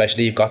compere,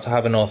 especially you've got to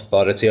have an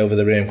authority over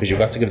the room, because you've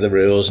got to give the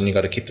rules and you've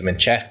got to keep them in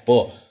check.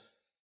 But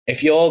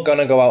if you're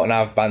gonna go out and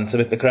have banter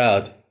with the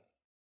crowd,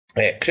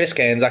 Chris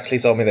Cairns actually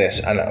told me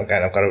this, and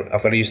again I've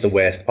got to use the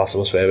worst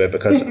possible swear word,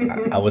 because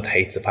I would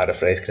hate to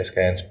paraphrase Chris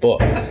Cairns, but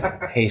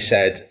he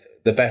said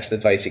the best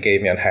advice he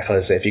gave me on hecklers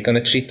is, if you're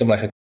going to treat them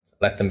like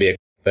let them be a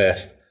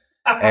first,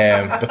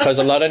 because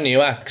a lot of new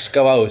acts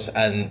go out,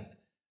 and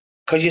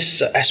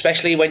because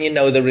especially when you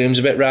know the room's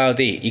a bit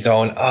rowdy, you're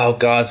going, oh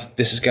god,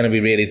 this is going to be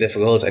really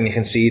difficult, and you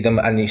can see them,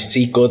 and you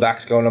see good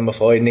acts going on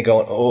before, and you're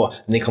going, oh,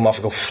 and they come off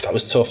and go, that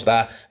was tough,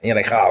 that, and you're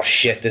like, oh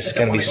shit, this is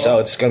going to be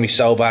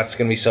so bad,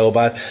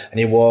 and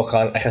you walk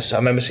on. Like I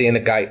remember seeing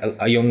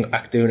a young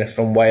actor doing it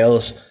from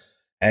Wales,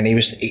 and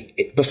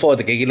before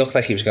the gig he looked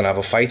like he was going to have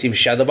a fight. He was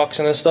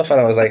shadowboxing and stuff,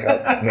 and I was like,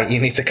 oh, mate, you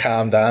need to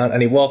calm down.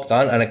 And he walked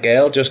on, and a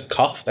girl just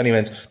coughed, and he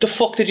went, the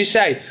fuck did you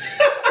say?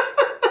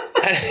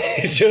 And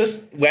he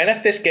just went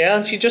at this girl,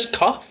 and she just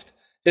coughed.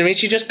 You know what I mean?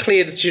 She just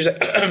cleared it. She was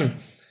like, and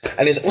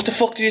he's like, what the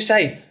fuck did you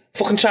say?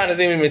 Fucking trying to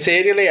do me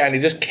materially. And he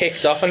just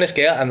kicked off on this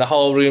girl, and the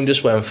whole room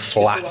just went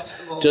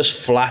flat. Just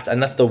flat.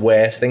 And that's the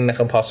worst thing that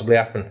can possibly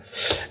happen.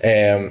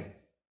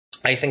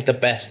 I think the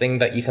best thing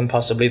that you can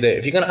possibly do,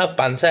 if you're going to have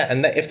banter,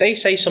 and if they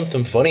say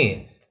something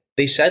funny,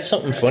 they said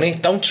something funny,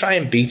 don't try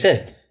and beat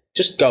it.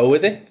 Just go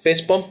with it.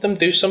 Fist bump them,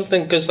 do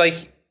something, because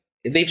like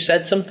they've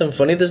said something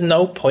funny. There's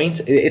no point.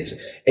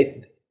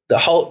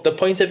 The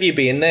point of you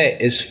being there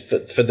is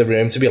for the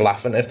room to be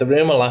laughing. If the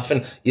room are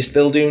laughing, you're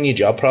still doing your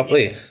job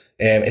properly.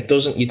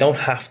 You don't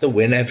have to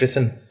win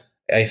everything,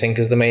 I think,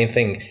 is the main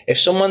thing. If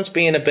someone's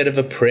being a bit of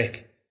a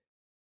prick,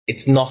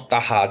 it's not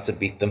that hard to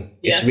beat them.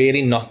 Yeah. It's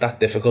really not that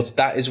difficult.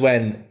 That is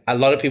when a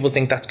lot of people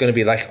think that's going to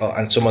be like, oh,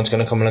 and someone's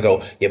going to come and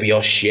go, yeah, but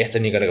you're shit.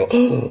 And you're going to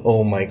go,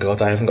 oh my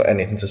God, I haven't got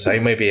anything to say.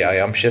 Maybe I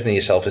am shit and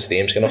your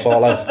self-esteem's going to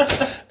fall out.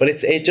 But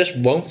it just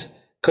won't.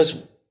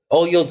 Because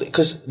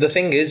the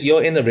thing is,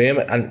 you're in the room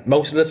and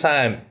most of the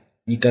time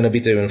you're going to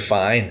be doing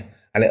fine.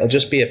 And it'll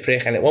just be a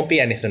prick and it won't be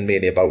anything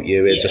really about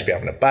you. It'll just be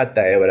having a bad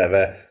day or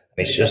whatever.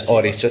 And he's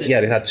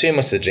had too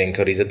much to drink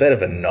or he's a bit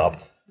of a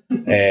knob.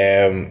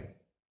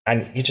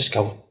 And you just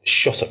go,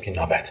 shut up, you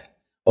knobhead.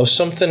 Or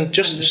something,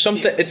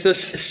 it's the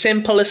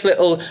simplest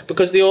little,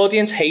 because the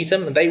audience hate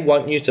him and they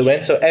want you to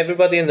win. So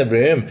everybody in the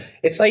room,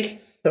 it's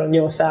like, they're on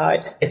your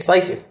side. It's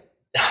like,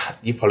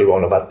 you probably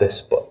won't have had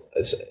this, but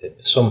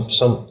some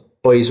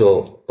boys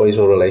will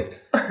relate.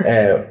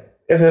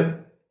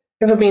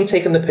 Ever been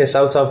taken the piss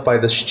out of by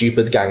the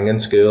stupid gang in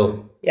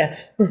school?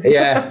 Yes.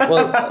 Yeah,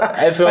 well,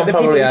 everyone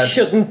probably has.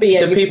 Shouldn't be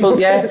the people,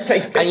 yeah.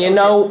 And you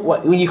know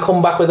when you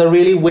come back with a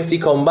really witty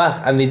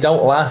comeback and they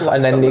don't laugh,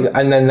 and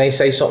then they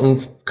say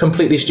something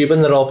completely stupid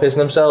and they're all pissing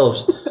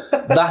themselves.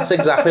 That's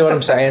exactly what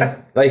I'm saying.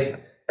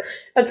 Like,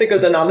 that's a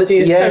good analogy.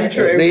 It's so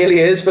true. It really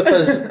is,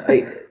 because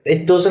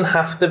it doesn't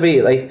have to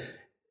be like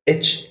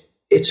it's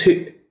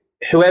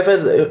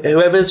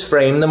whoever's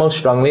framed the most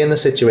strongly in the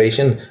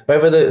situation,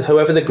 whoever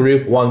the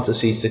group want to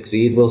see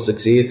succeed will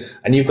succeed.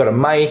 And you've got a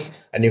mic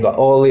and you've got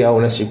all the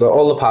onus, you've got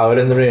all the power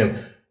in the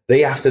room. They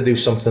have to do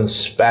something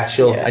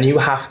special, and you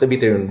have to be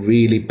doing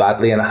really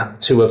badly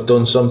and to have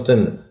done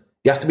something.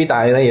 You have to be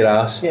dying on your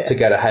ass to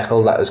get a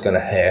heckle that is going to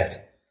hurt.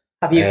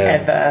 Have you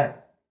ever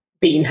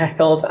been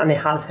heckled and it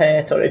has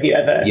hurt, or have you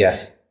ever?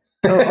 Yeah.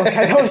 Oh,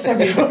 okay, that was so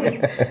before.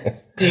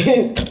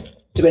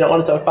 Do we not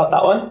want to talk about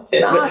that one?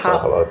 No,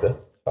 talk about it.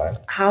 Fine.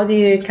 How do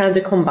you kind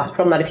of come back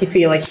from that if you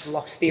feel like you've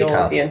lost the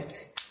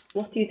audience?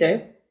 What do you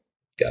do?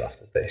 Get off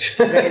the stage.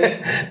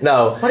 Really?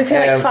 No. What if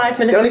you're like 5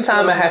 minutes? The only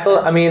time I heckle,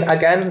 I mean,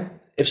 again,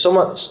 if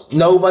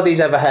nobody's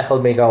ever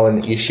heckled me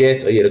going, you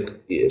shit, or you're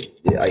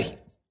like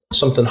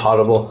something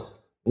horrible.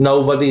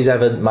 Nobody's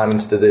ever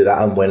managed to do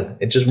that and win.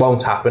 It just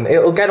won't happen.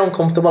 It'll get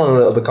uncomfortable and a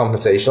little bit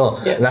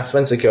confrontational, and that's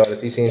when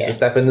security seems to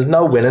step in. There's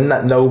no winning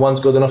that. No one's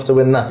good enough to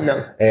win that.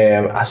 No.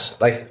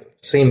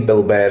 Seeing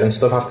Bill Burr and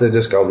stuff, have to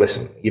just go,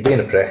 listen, you're being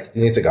a prick,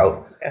 you need to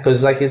go.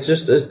 Because it's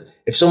just,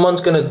 if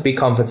someone's going to be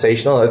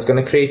confrontational, it's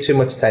going to create too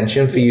much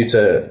tension for you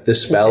to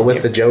dispel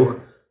with the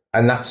joke.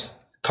 And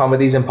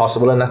comedy's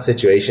impossible in that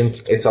situation.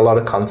 It's a lot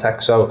of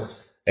context. So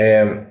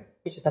you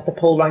just have to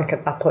pull rank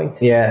at that point.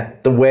 Yeah.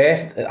 The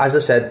worst, as I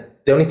said,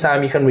 the only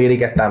time you can really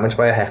get damaged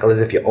by a heckle is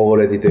if you're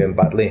already doing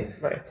badly.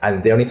 Right.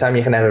 And the only time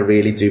you can ever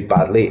really do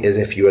badly is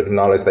if you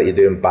acknowledge that you're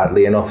doing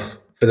badly enough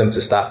for them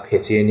to start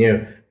pitying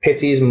you.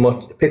 Pity's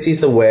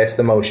the worst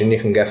emotion you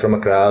can get from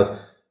a crowd.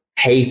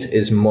 Hate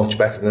is much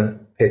better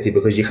than pity,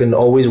 because you can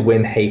always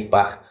win hate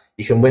back.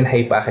 You can win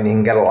hate back and you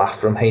can get a laugh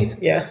from hate.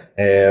 Yeah.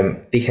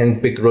 They can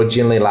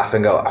begrudgingly laugh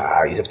and go,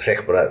 he's a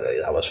prick, but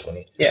that was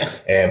funny. Yeah.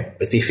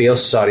 If they feel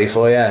sorry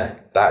for you,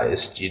 that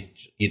is,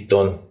 you're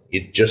done.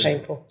 You're just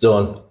painful.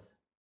 Done.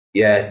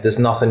 Yeah, there's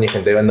nothing you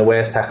can do. And the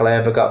worst heckle I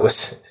ever got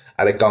was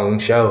at a gong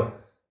show.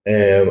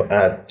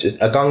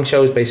 A gong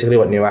show is basically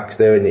what new acts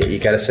do, and you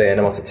get a certain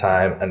amount of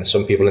time, and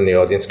some people in the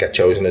audience get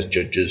chosen as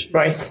judges.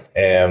 Right.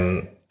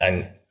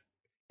 And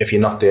if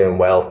you're not doing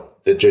well,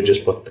 the judges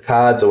put the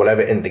cards or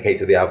whatever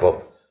indicator they have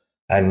up,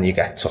 and you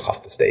get took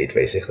off the stage.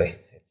 Basically,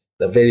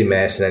 they're very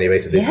mercenary way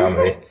to do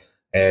comedy.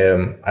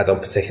 I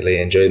don't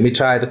particularly enjoy it. We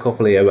tried a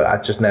couple of years, but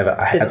I just never.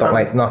 I don't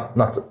like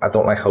I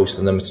don't like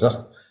hosting them. It's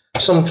not.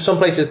 Some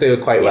places do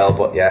it quite well,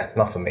 but yeah, it's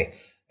not for me.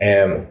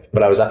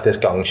 But I was at this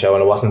gong show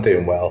and I wasn't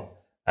doing well.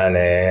 And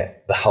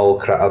the whole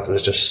crowd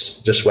was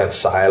just went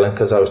silent,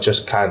 because I was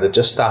just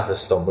started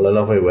stumbling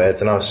over my words,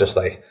 and I was just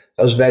like,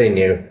 I was very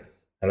new,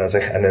 and I was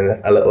like, and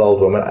then a little old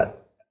woman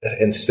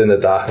in the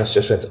darkness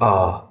just went,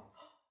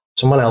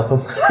 someone help him.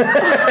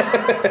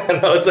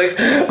 And I was like,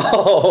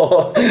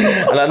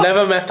 and I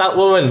never met that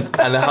woman,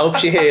 and I hope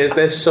she hears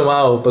this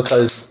somehow,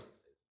 because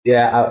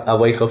I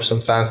wake up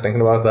sometimes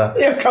thinking about that.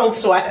 Your cold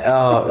sweats.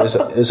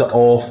 It was an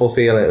awful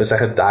feeling. It was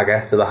like a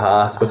dagger to the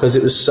heart, because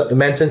it was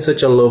meant in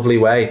such a lovely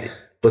way.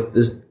 But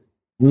there's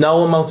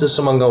no amount of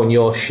someone going,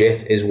 you're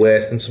shit, is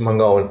worse than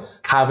someone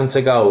having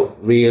to go,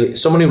 really,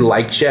 someone who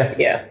likes you,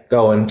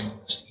 going,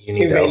 you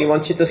need help. Who really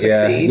wants you to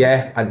succeed.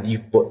 Yeah, and you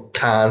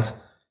can't.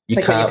 It's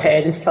like when your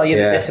parents tell you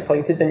they're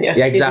disappointed in you.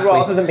 Yeah, exactly.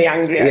 Rather than be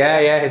angry at you.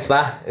 Yeah, it's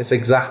that. It's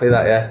exactly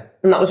that, yeah.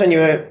 And that was when you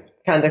were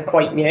kind of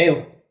quite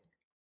new.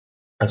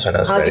 That's when I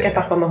was How did you get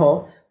back on the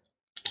horse?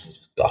 You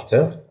just got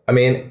to. I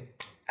mean,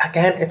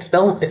 again, it's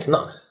not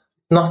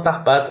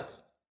that bad.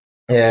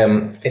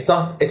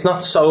 It's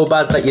not so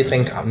bad that you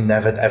think I'm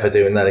never ever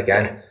doing that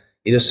again.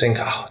 You just think,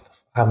 oh, what the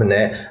fuck happened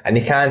there? And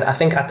you can't. I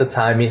think at the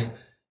time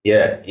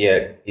your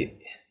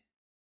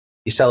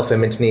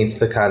self-image needs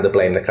to kind of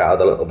blame the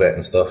crowd a little bit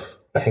and stuff.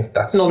 I think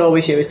that's not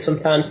always you. It's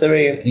sometimes the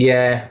room.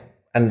 Yeah,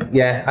 and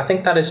yeah, I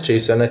think that is true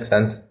to an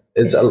extent.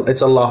 It's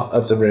a lot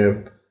of the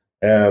room.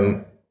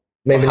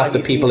 Maybe not the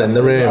people in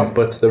the room,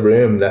 but the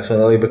room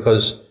definitely,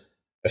 because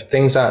if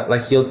things are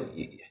like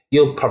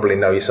you'll probably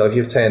know yourself.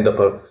 You've turned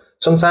up.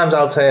 Sometimes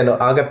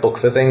I'll get booked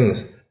for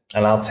things,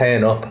 and I'll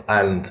turn up,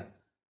 and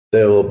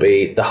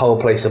the whole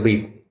place will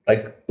be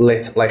like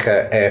lit like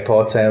a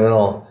airport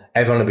terminal.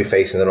 Everyone will be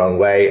facing the wrong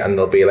way, and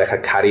there'll be like a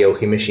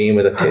karaoke machine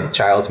with a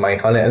child's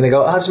mic on it, and they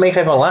go, "I'll just make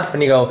everyone laugh,"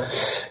 and you go,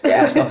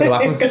 "Yeah, it's not going to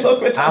happen. Good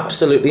luck with that.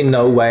 Absolutely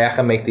no way I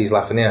can make these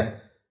laugh in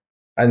here."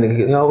 And they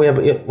go, "Oh yeah,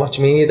 but what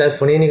do you mean you're dead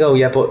funny?" And you go,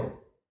 "Yeah, but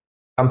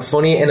I'm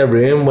funny in a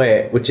room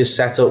which is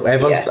set up.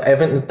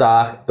 Everything's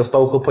dark. The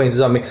focal point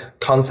is on me.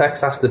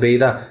 Context has to be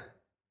that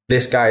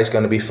this guy is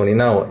going to be funny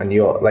now, and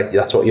you're like,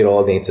 that's what you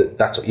all need to.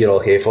 That's what you're all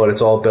here for. It's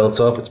all built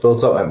up. It's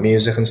built up at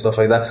music and stuff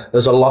like that.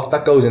 There's a lot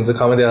that goes into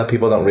comedy that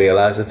people don't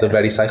realize. It's a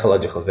very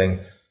psychological thing."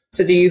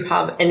 So, do you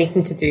have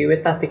anything to do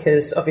with that?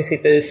 Because obviously,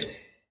 there's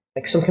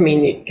like some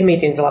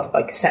comedians will have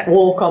like a set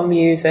walk on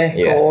music,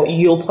 or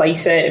you'll play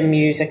certain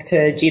music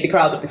to G the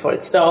crowd up before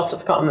it starts, or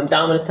to calm them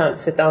down when it's time to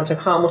sit down. So,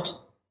 how much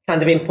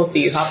kind of input do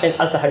you have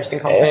as the host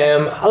and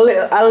compere?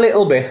 A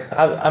little bit.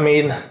 I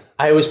mean,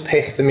 I always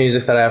pick the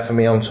music that I have for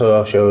my own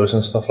tour shows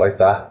and stuff like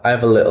that. I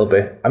have a little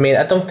bit. I mean,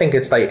 I don't think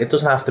it's like, it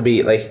doesn't have to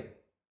be like,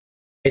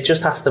 it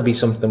just has to be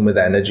something with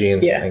energy and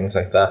things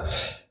like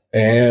that.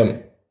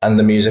 And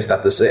the music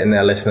that they're sitting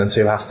there listening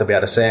to has to be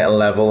at a certain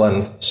level,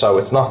 and so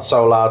it's not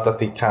so loud that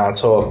they can't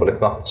talk, but it's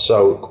not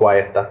so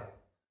quiet that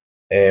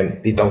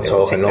they don't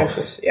talk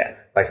enough. Yeah.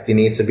 Like they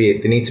need to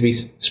be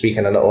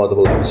speaking at an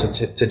audible level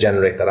to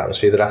generate that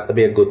atmosphere. There has to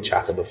be a good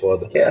chatter before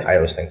I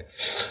always think.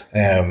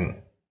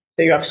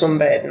 So you have some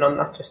burden on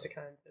that, just to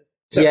kind of...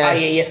 So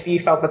i.e. if you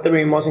felt that the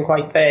room wasn't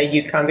quite there,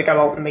 you'd kind of go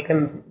out and make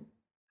them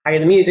higher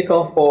the music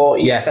up, or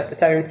you set the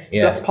tone.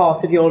 So that's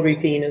part of your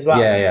routine as well.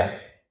 Yeah.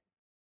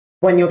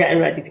 When you're getting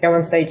ready to go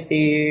on stage, do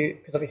you...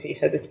 Because obviously you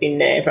said it's been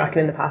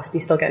nerve-wracking in the past. Do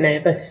you still get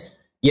nervous?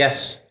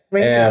 Yes.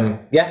 Really?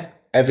 Yeah,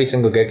 every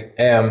single gig.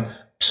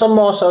 Some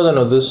more so than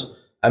others.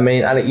 I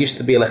mean, and it used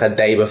to be like a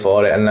day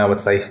before it, and now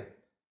it's like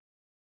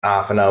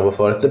half an hour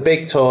before it. The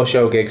big tour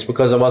show gigs,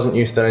 because I wasn't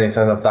used to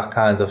anything of that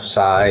kind of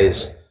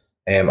size,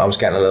 I was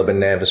getting a little bit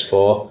nervous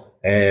for.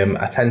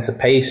 I tend to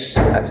pace,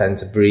 I tend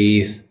to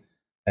breathe,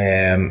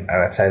 and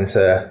I tend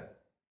to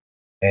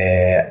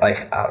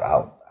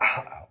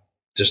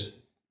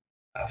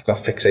I've got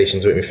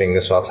fixations with my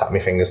fingers, so I'll tap my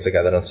fingers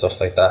together and stuff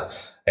like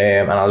that.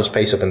 And I'll just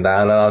pace up and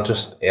down, and I'll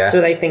just So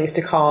are they things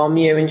to calm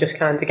you and just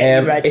kind of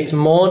get you ready? It's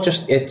more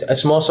just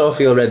it's more so I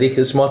feel ready,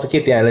 because it's more to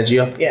keep the energy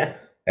up. Yeah.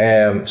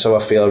 So I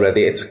feel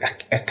ready.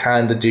 I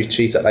kind of do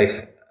treat it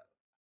like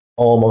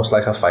almost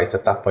like a fight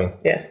at that point.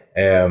 Yeah.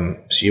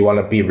 So you want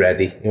to be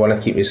ready. You want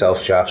to keep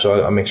yourself sharp.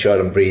 So I make sure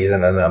I'm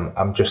breathing, and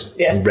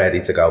I'm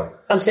ready to go.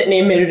 I'm sitting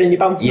here mirroring you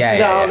bouncing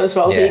down as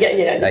well, so you're getting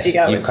your energy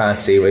going. You can't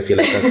see if you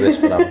listen to this,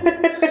 but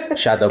I'm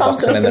shadow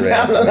boxing in the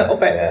room a little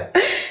bit. Yeah.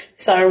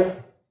 So, a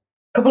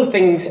couple of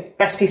things.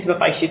 Best piece of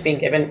advice you've been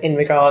given in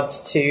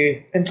regards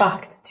to, in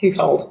fact,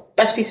 twofold.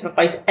 Best piece of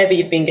advice ever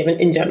you've been given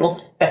in general.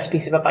 Best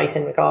piece of advice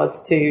in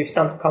regards to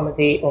stand-up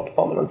comedy or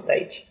performing on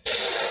stage.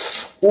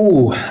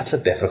 Ooh, that's a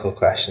difficult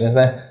question, isn't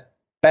it?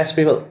 Best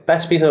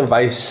piece of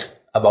advice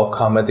about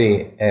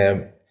comedy.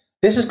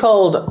 This is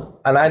called,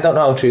 and I don't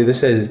know how true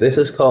this is. This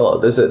is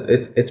called.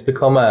 It's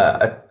become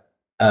a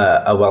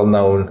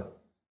well-known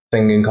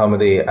thing in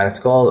comedy, and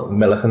it's called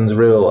Millikan's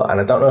Rule. And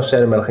I don't know if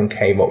Sarah Millikan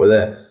came up with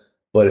it,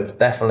 but it's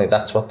definitely,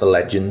 that's what the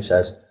legend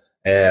says.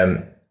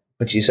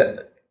 But she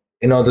said,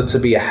 in order to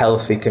be a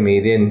healthy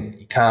comedian,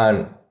 you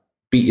can't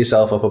beat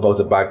yourself up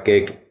about a bad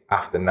gig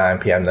after 9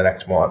 p.m. the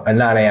next morning, and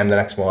 9 a.m. the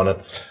next morning,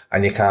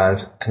 and you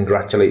can't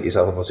congratulate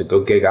yourself about a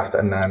good gig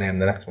after 9 a.m.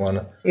 the next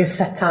morning. So you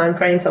set time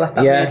frame to let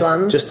that lead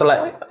land. Just to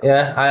let,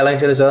 I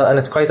like it as well, and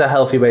it's quite a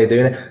healthy way of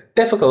doing it.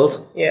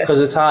 Difficult,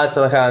 because it's hard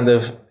to kind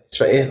of,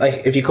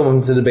 if you come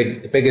into the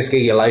biggest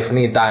gig of your life and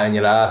you die on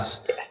your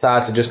ass, it's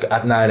hard to just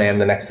at 9 a.m.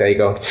 the next day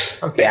go, it's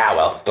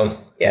done.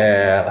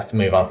 Let's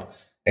move on.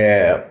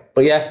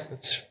 But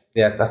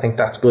I think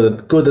that's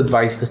good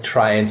advice to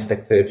try and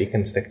stick to if you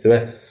can stick to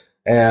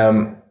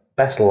it.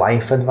 Best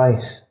life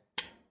advice?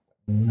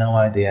 No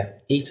idea.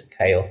 Eat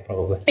kale,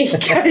 probably. Eat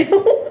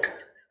kale?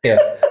 Yeah,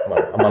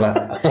 I'm on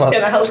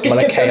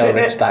a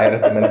kale-rich diet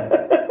at the minute.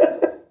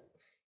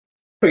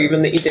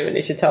 Proving that you're doing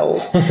as you're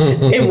told.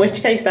 In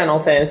which case, then,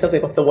 alternatively,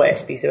 what's the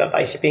worst piece of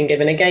advice you've been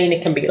given? Again,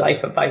 it can be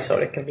life advice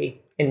or it can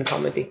be in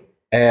comedy.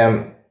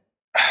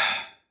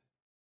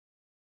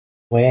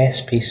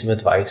 Worst piece of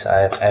advice I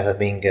have ever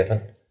been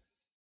given?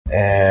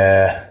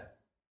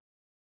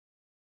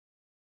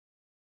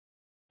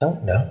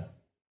 Don't know.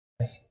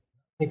 I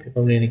think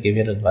people really give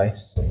you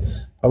advice.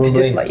 Probably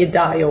just let you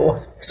die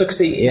or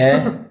succeed.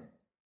 Yeah.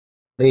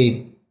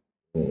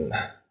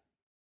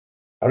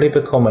 Probably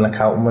become an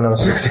accountant when I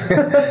was 16.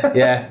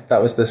 Yeah,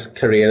 that was this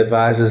career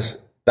advisors.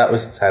 That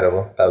was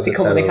terrible. That was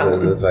Become a an terrible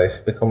accountant. advice.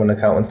 Become an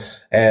accountant.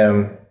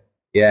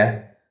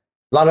 Yeah.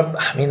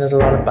 There's a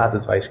lot of bad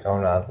advice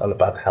going on. A lot of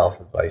bad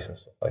health advice and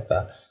stuff like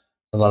that.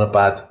 A lot of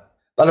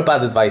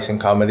bad advice in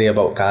comedy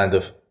about kind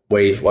of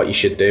what you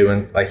should do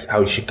and like how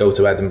you should go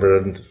to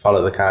Edinburgh and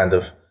follow the kind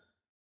of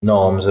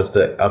norms of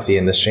the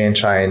industry and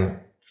try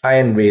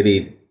and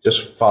really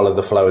just follow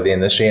the flow of the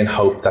industry and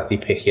hope that they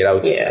pick you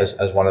out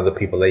as one of the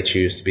people they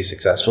choose to be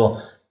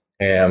successful.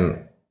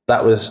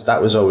 That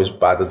was always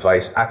bad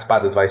advice. That's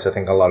bad advice I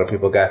think a lot of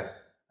people get,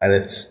 and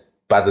it's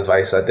bad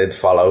advice I did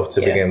follow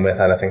to begin with,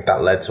 and I think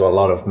that led to a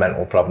lot of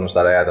mental problems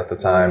that I had at the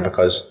time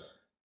because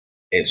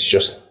it's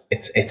just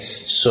it's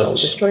soul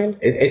destroying.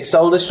 It's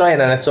soul destroying,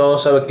 and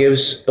it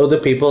gives other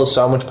people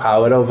so much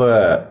power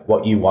over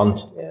what you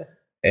want.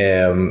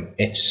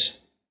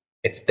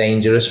 It's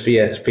dangerous for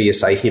your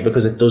psyche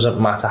because it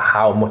doesn't matter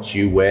how much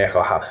you work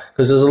or how,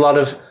 because there's a lot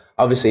of,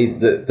 obviously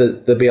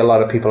there'll be a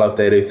lot of people out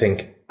there who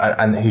think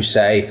and who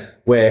say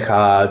work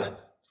hard,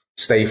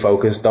 stay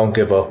focused, don't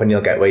give up, and you'll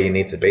get where you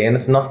need to be. And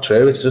it's not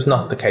true. It's just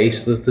not the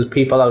case. There's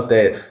people out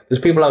there. There's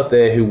people out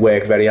there who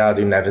work very hard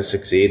who never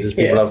succeed. There's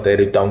people out there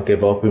who don't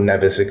give up, who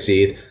never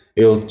succeed.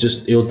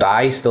 You'll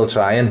die still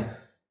trying.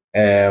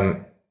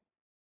 And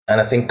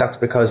I think that's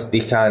because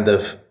they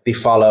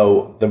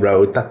follow the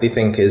road that they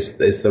think is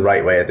the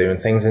right way of doing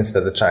things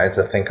instead of trying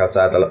to think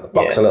outside the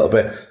box a little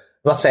bit. I'm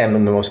not saying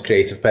I'm the most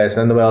creative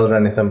person in the world or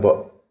anything,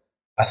 but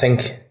I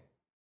think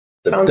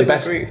the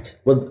best route.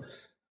 Well,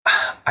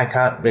 I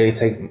can't really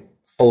take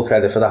full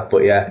credit for that,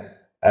 but yeah,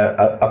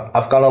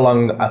 I've gone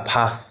along a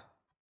path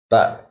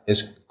that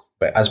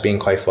has been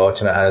quite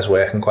fortunate and is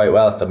working quite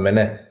well at the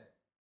minute.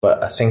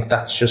 But I think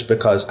that's just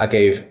because I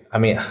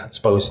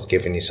suppose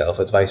giving yourself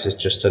advice is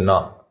just to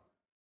not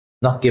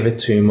give it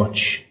too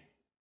much.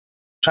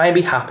 Try and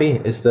be happy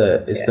is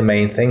the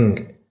main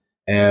thing.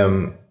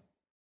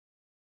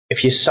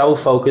 If you're so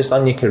focused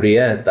on your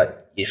career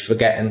that you're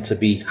forgetting to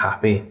be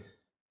happy,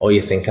 or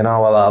you're thinking,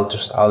 oh well,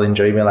 I'll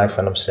enjoy my life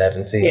when I'm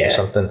 70 or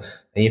something,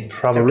 and you're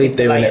probably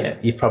doing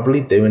it. You're probably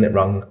doing it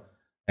wrong,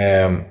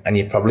 and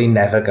you're probably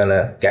never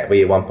gonna get where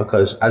you want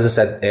because, as I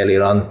said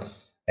earlier on,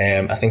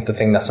 I think the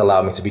thing that's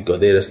allowed me to be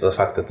good here is the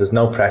fact that there's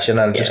no pressure,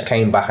 and I just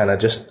came back and I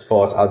just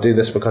thought I'll do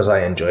this because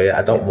I enjoy it.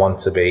 I don't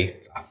want to be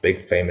a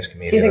big famous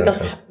comedian. Do you think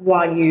that's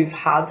why you've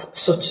had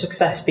such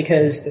success?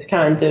 Because there's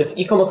kind of,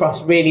 you come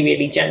across really,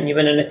 really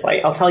genuine, and it's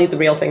like, I'll tell you the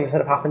real things that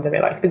have happened to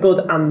me, like the good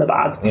and the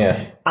bad.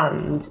 Yeah.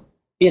 And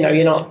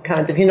you're not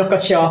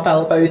got sharp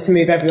elbows to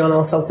move everyone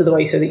else out of the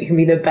way so that you can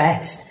be the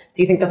best.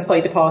 Do you think that's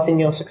played a part in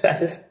your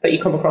successes, that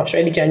you come across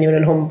really genuine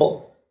and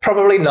humble?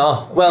 Probably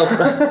not. Well,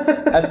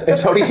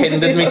 it's probably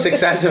hindered me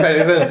success, if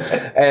anything.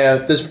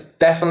 There's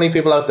definitely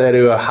people out there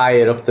who are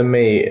higher up than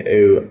me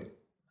who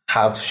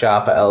have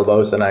sharper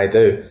elbows than I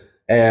do.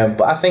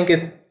 But I think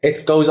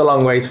it goes a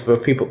long way for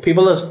people.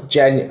 People are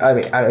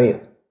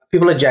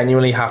people are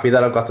genuinely happy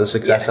that I've got the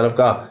success that I've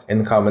got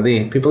in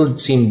comedy. People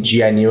seem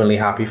genuinely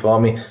happy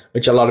for me,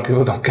 which a lot of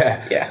people don't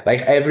get. Yeah.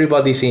 Like,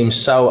 everybody seems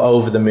so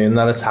over the moon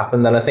that it's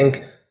happened, and I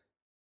think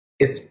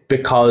it's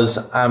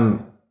because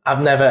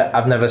I've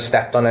never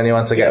stepped on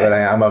anyone to get where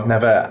I am.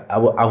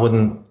 I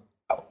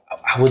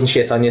wouldn't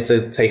shit on you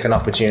to take an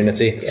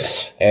opportunity.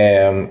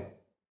 Yeah.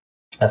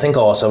 I think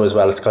also as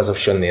well it's because I've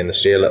shunned the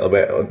industry a little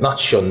bit. Not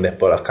shunned it,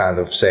 but I've kind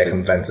of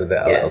circumvented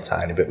it a little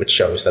tiny bit, which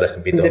shows that it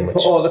can be done.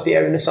 Put all of the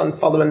onus on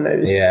following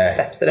those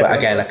steps that but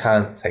again, I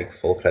can't take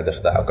full credit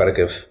for that. I've got to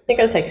give... You're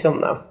going to take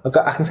some though.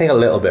 I can take a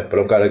little bit, but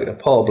I've got to...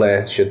 Paul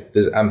Blair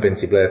and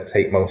Binty Blair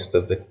take most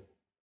of the...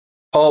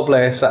 Paul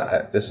Blair...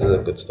 This is a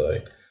good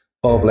story.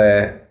 Paul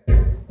Blair,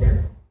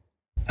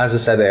 as I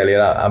said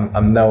earlier,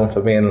 I'm known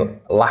for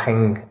being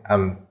lacking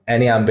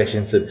any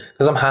ambition to...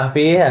 Because I'm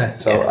happy here.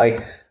 So,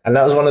 and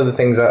that was one of the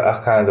things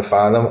I kind of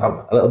found. I'm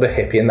a little bit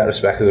hippie in that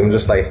respect, because I'm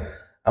just like,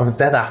 I'm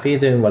dead happy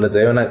doing what I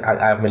do, and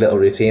I have my little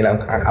routine.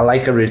 I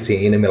like a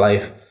routine in my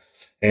life.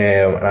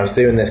 And I was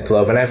doing this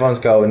club, and everyone's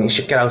going, you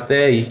should get out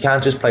there. You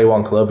can't just play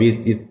one club.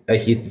 You're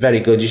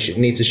very good. You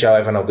need to show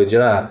everyone how good you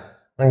are.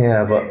 Oh,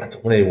 yeah, but I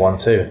don't really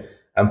want to.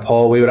 And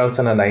Paul, we were out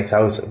on a night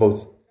out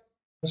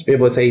must be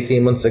about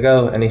 18 months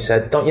ago, and he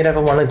said, don't you ever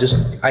want to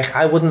just...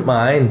 I wouldn't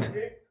mind.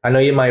 I know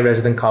you're my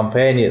resident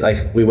compere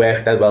and we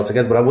work dead well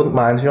together, but I wouldn't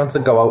mind if you wanted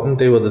to go out and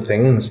do other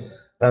things. And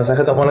I was like,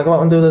 I don't want to go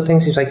out and do other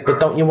things. He's like, but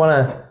don't you want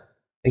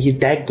to, you're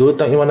dead good,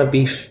 don't you want to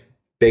be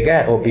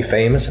bigger or be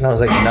famous? And I was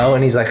like, no.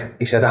 And he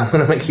said, I'm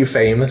going to make you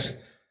famous.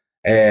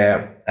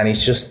 And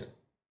he's just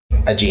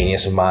a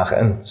genius of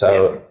marketing.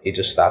 So he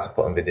just started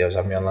putting videos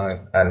of me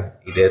online, and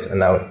he did. And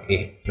now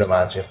he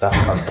reminds me of that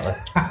constantly.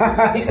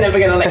 He's never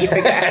going to let you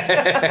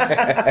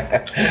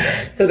forget.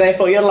 So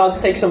therefore, you're allowed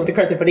to take some of the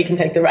credit, but he can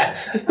take the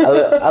rest.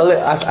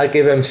 I'll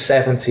give him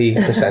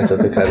 70% of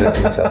the credit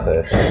to myself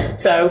there.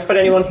 So for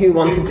anyone who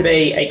wanted to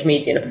be a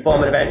comedian, a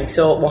performer of any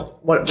sort,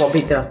 what would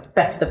be the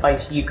best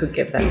advice you could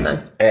give them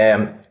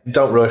then?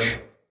 Don't rush.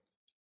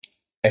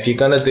 If you're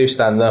going to do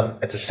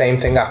stand-up, it's the same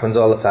thing happens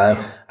all the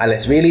time. And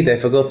it's really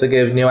difficult to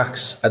give new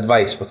acts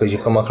advice because you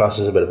come across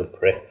as a bit of a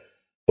prick.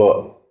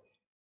 But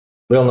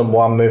rule number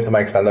one, move the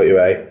mic, stand out your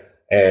way.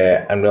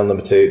 And rule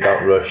number two,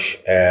 don't rush.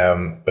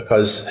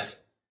 Because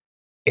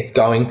it's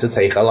going to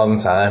take a long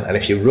time. And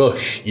if you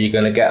rush, you're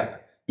going to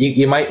get...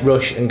 You might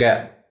rush and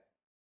get...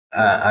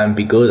 and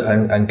be good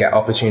and get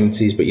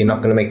opportunities, but you're not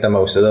going to make the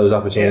most of those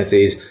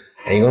opportunities.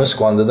 And you're going to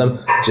squander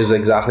them, which is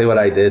exactly what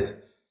I did.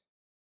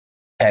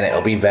 And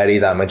it'll be very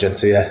damaging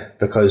to you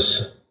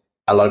because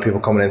a lot of people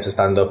coming into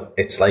stand-up,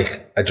 it's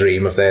like a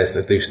dream of theirs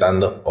to do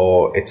stand-up,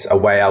 or it's a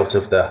way out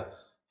of the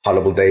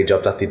horrible day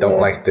job that they don't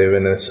like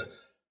doing. There's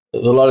a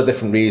lot of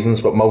different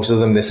reasons, but most of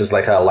them, this is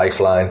like a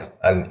lifeline,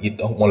 and you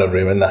don't want to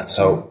ruin that.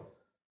 So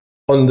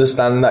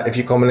understand that if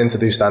you're coming in to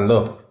do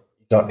stand-up,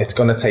 it's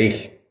going to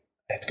take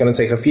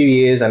a few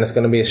years, and it's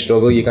going to be a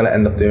struggle. You're going to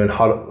end up doing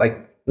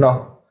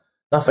not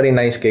very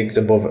nice gigs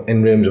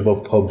in rooms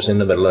above pubs in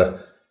the middle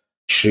of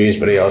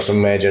Shrewsbury or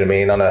somewhere, do you know what I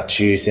mean, on a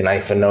Tuesday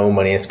night for no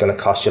money. It's going to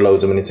cost you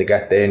loads of money to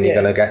get there, and you're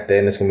going to get there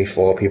and there's going to be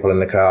 4 people in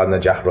the crowd and a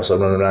Jack Russell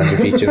running around your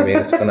feet, you know what I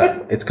mean?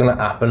 It's going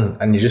to happen,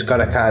 and you just got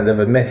to kind of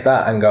admit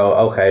that and go,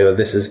 okay, well,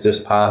 this is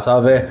just part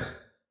of it.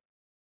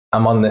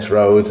 I'm on this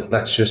road,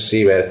 let's just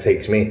see where it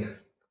takes me.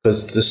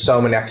 Because there's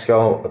so many acts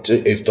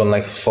who've done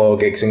like 4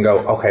 gigs and go,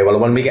 okay, well, I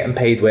want to be getting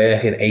paid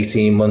work in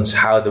 18 months,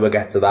 how do I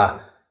get to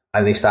that?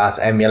 And they start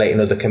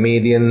emulating other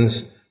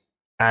comedians,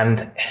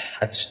 and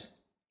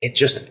it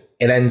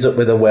ends up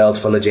with a world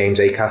full of James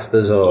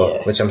Acasters,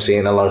 which I'm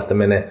seeing a lot at the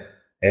minute,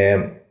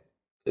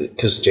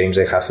 because James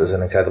Acaster's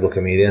an incredible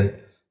comedian.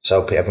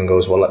 So everyone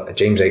goes, well,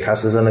 James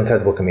Acaster's an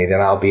incredible comedian.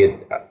 I'll be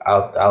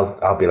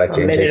like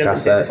James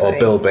Acaster, or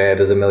Bill Burr.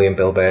 There's a million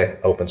Bill Burr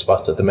open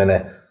spots at the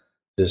minute.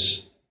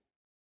 There's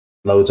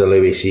loads of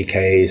Louis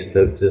C.K.'s,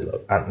 there's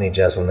Anthony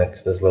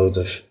Jeselnik's. There's loads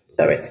of.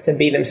 So it's to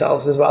be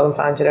themselves as well and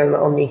find your own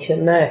little niche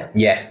in there.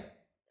 Yeah.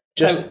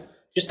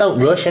 Just don't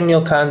rush, and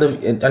you'll kind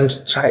of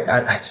and try.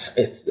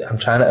 I'm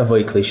trying to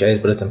avoid cliches,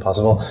 but it's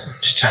impossible.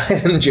 Just try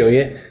and enjoy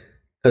it,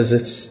 because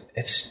it's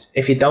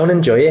if you don't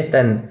enjoy it,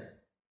 then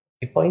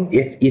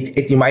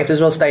you might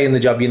as well stay in the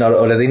job you're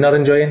already not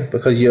enjoying,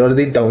 because you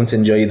already don't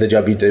enjoy the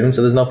job you're doing.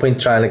 So there's no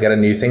point trying to get a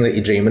new thing that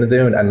you're dreaming of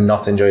doing and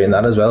not enjoying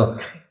that as well.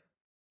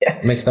 Yeah,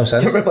 it makes no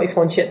sense. Don't replace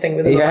one shit thing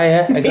with another.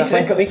 Yeah,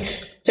 exactly.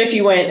 So if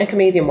you weren't a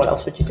comedian, what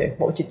else would you do?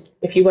 What would you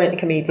if you weren't a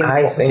comedian?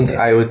 I think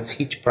I would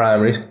teach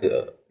primary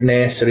school.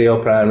 Nursery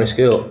or primary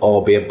school,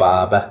 or be a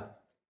barber.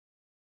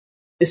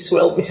 Just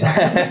swilled myself.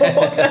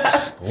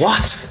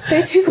 What?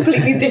 They're 2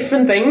 completely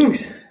different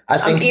things.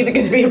 I'm either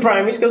going to be a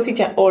primary school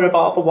teacher or a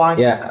barber. Why?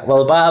 Yeah,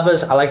 well,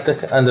 barbers, I like the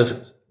kind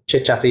of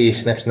chit-chatty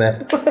snip.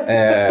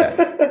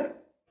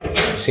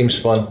 Seems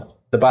fun.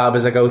 The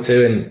barbers I go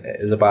to, and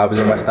the barbers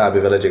in West Derby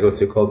Village I go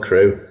to called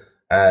Crew,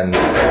 and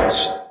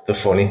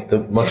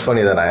they're much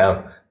funnier than I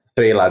am.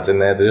 3 lads in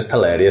there, they're just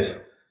hilarious.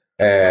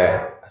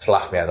 I just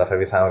laugh my head off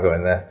every time I go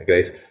in there. They're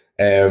great.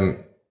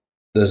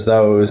 There's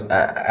those.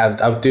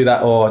 I'll do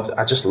that, or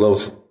I just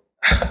love.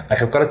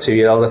 Like, I've got a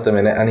 2-year-old at the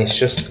minute, and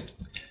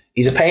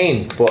he's a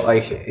pain. But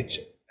like,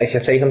 I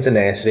take him to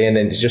nursery, and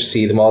then just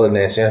see them all in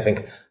nursery, and I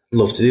think, I'd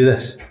love to do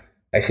this.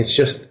 Like, it's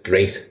just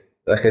great.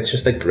 Like, it's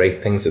just a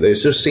great thing to do. It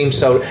just seems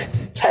so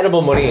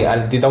terrible money,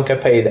 and they don't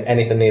get paid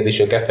anything near they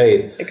should get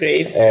paid.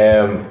 Agreed.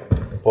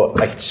 But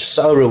like, it's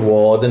so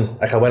rewarding.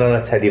 Like, I went on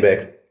a teddy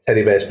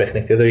bear's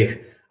picnic the other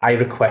week. I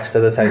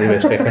requested a teddy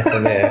bear's picnic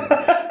from there.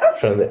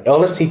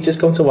 All his teachers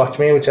come to watch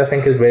me, which I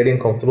think is really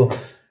uncomfortable.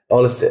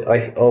 All my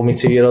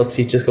 2-year-old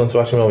teachers come to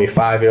watch me, all my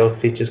 5-year-old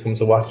teachers come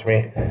to watch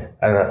me, and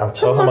I'm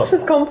talking about. That's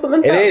a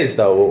compliment. It is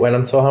though. When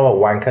I'm talking about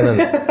wanking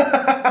and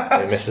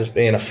Mrs.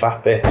 being a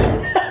fat bitch,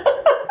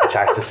 which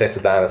I had to sit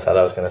her down and tell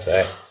her I was going to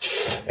say.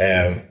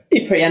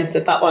 You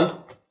preempted that one.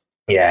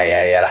 Yeah. I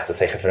had to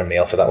take her for a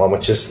meal for that one,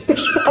 which is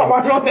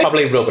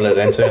probably rubbing it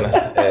into it.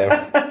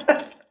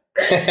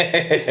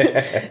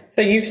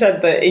 So you've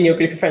said that in your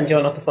group of friends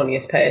you're not the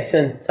funniest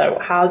person. So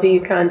how do you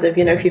kind of,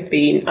 if you've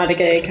been at a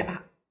gig,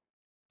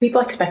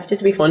 people expect you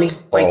to be funny?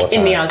 Like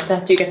in the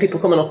Asda, do you get people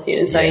coming up to you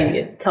and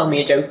saying, tell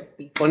me a joke,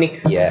 be funny?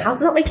 Yeah. How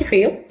does that make you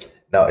feel?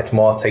 No, it's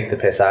more take the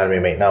piss out of me,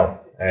 mate, now.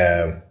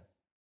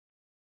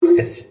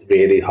 It's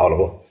really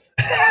horrible.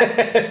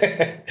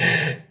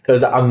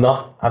 Because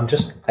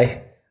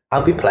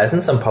I'll be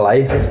pleasant and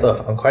polite and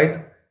stuff. I'm quite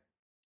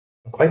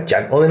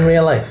gentle in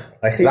real life.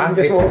 Like, so you can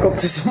just walk up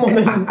to someone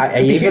and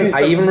I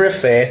even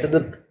refer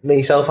to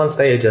myself on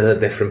stage as a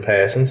different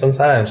person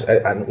sometimes,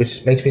 and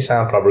which makes me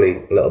sound probably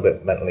a little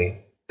bit mentally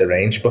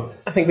deranged. But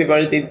I think we've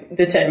already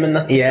determined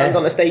that to stand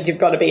on a stage, you've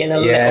got to be in a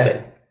little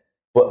bit.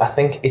 But I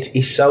think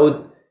he's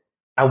so.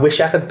 I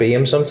wish I could be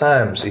him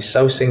sometimes. He's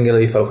so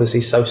singularly focused.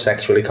 He's so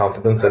sexually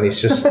confident, and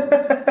he's just.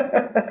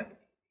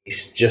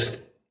 He's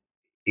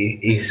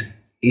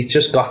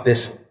just got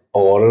this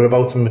aura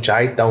about him which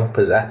I don't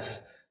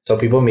possess. So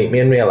people meet me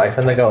in real life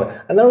and they go,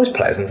 I know he's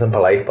pleasant and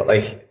polite, but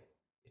like,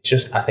 it's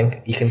just, I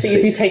think you can see. So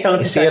you do take on a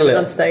persona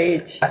on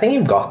stage? I think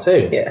you've got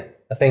to. Yeah.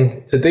 I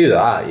think to do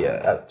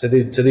that, to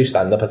do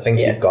stand-up, I think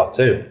you've got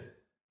to.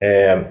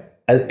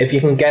 If you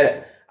can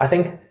get I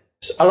think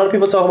a lot of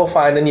people talk about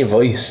finding your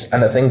voice,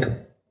 and I think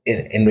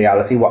in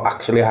reality what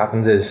actually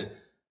happens is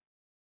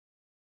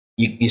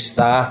you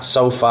start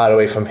so far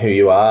away from who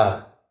you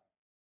are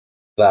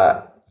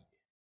that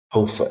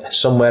hopefully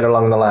somewhere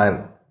along the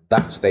line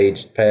that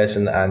stage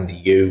person and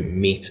you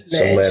meet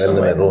somewhere in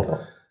the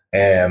middle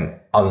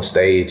on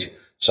stage.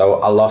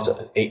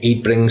 So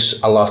he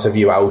brings a lot of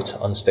you out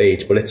on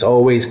stage, but it's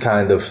always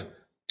kind of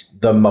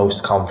the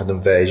most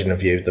confident version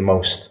of you,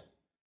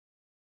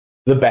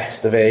 the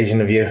best version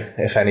of you,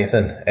 if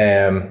anything.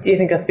 Do you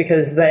think that's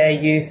because they're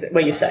youth?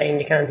 What you're saying,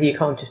 you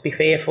can't just be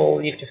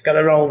fearful. You've just got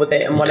to roll with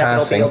it, and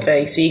whatever it'll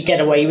be. So you get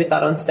away with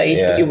that on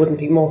stage, but you wouldn't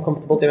be more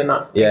comfortable doing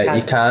that. Yeah,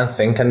 you can't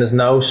think, and there's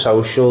no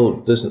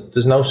social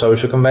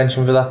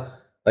convention for that.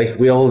 Like,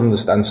 we all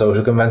understand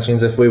social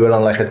conventions. If we were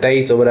on like a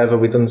date or whatever,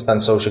 we'd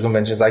understand social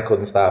conventions. I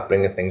couldn't start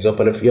bringing things up,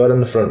 but if you're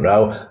in the front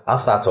row, I'll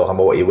start talking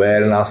about what you're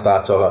wearing. I'll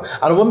start talking,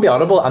 and I wouldn't be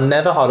horrible. I'm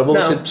never horrible.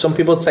 No. Some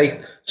people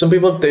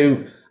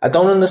do. I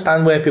don't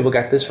understand where people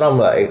get this from.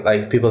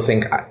 Like people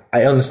think,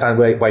 I understand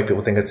why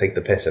people think I take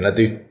the piss, and I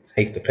do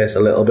take the piss a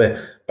little bit,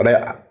 but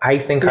I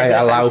think I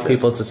allow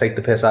people to take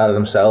the piss out of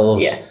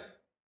themselves. Yeah.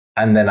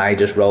 And then I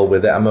just roll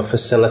with it. I'm a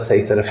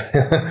facilitator.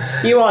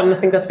 You are, and I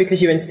think that's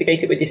because you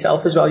instigate it with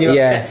yourself as well. You're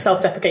a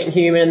self-deprecating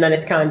human, and then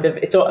it's kind of,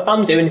 if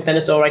I'm doing it, then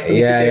it's all right for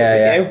me to do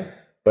it with you.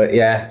 But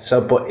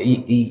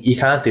you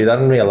can't do that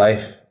in real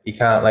life. You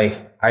can't,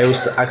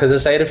 because I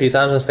say it a few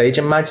times on stage.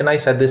 Imagine I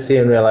said this to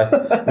you in real life.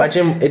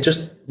 Imagine it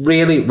just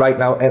really right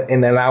now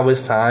in an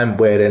hour's time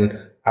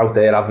we're out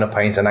there having a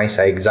pint and I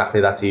say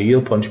exactly that to you.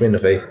 You'll punch me in the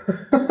face.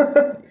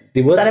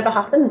 Has that ever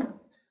happened?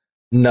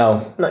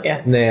 No. Not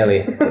yet.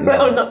 Nearly.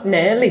 No, not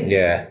nearly.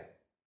 Yeah.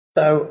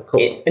 So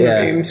in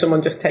the room,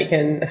 someone just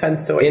taking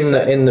offence to what you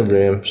said? In the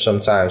room,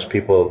 sometimes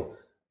people,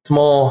 it's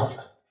more...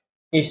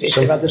 Usually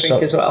they've had the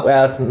drink as well.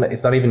 Well,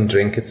 it's not even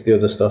drink, it's the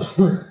other stuff.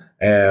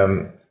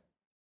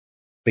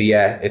 But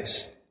yeah,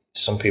 it's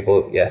some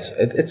people, yes,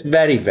 it's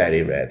very,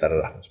 very rare that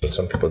it happens, but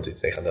some people do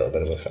take a little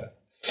bit of offence.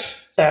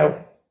 So, a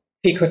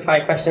few quick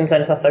fire questions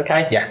then, if that's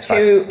okay. Yeah, it's fine.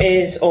 Who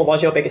is or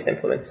was your biggest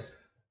influence?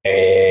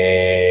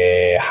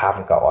 I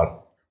haven't got one.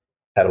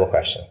 Terrible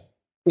question.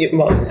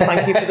 Well,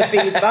 thank you for the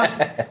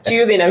feedback.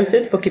 Duly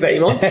noted. Fuck you very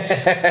much.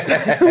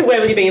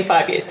 Where will you be in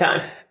 5 years' time?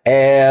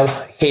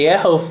 Here,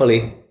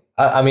 hopefully.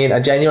 I mean,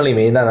 I genuinely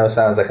mean that. I know it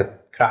sounds like a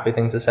crappy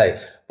thing to say,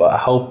 but I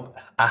hope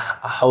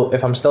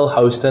if I'm still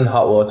hosting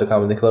Hot Water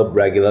Comedy Club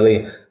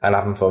regularly and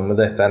having fun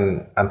with it,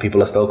 and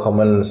people are still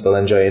coming and still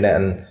enjoying it,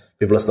 and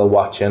people are still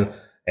watching.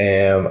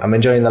 I'm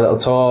enjoying the little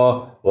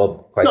tour.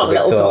 Well, quite a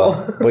big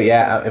tour. But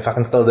yeah, if I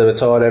can still do a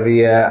tour every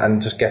year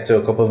and just get to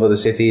a couple of other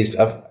cities,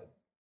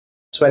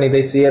 20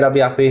 dates a year, I'll be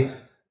happy.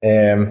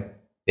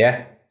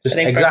 Just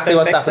exactly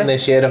what's happened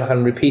this year. If I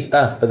can repeat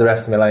that for the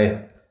rest of my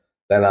life,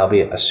 then I'll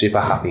be a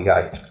super happy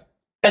guy.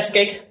 Best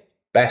gig?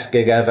 Best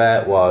gig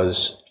ever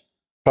was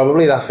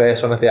probably that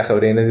first one at the Echo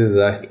Arena the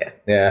other day.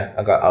 Yeah,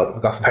 I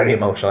got very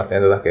emotional at the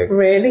end of that gig.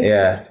 Really?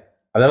 Yeah.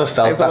 I've never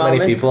felt that many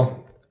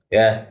people.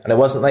 Yeah. And it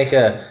wasn't like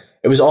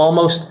it was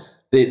almost,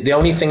 the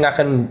only thing I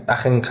can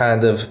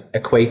kind of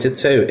equate it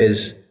to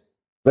is,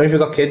 when you've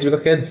got kids,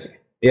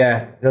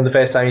 Yeah, the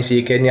first time you see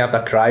a kid and you have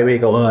that cry where you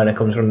go, oh, and it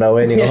comes from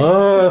nowhere, and you go,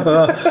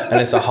 oh,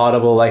 and it's a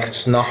horrible,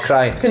 snot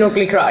cry. It's an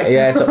ugly cry.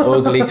 Yeah, it's an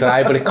ugly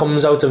cry, but it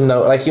comes out of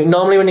nowhere.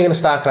 Normally when you're going to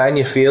start crying,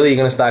 you feel you're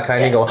going to start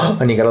crying, you go, oh,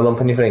 and you get a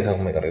lump in your throat, you go, oh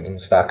my God, I'm going to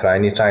start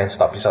crying, you try and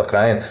stop yourself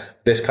crying.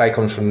 This cry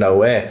comes from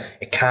nowhere.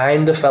 It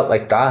kind of felt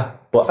like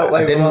that, but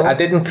I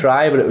didn't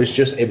cry, but it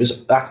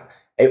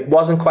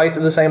wasn't quite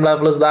at the same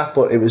level as that,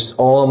 but it was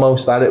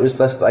almost that. It was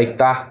just like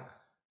that,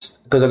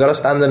 because I got a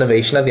standing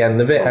ovation at the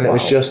end of it, and it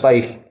was just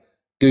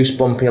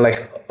goosebumpy, and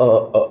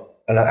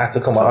I had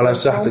to come out, and I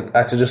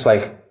had to just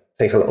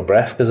take a little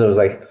breath, because I was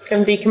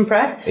and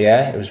decompress.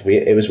 Yeah, it was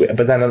weird,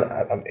 but then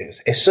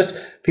it's such,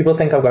 people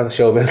think I've got the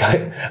show, but it's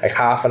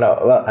half an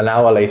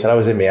hour later I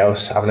was in my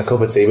house having a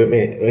cup of tea with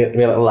me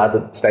little lad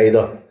that stayed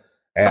up,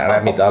 and I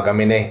had my dog on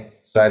my knee,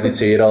 so I had my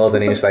 2-year-old,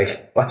 and he was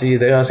like, what did you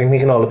do? I was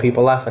making all the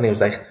people laugh, and he was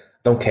like,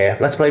 I don't care,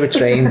 let's play with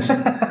trains.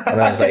 And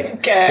I was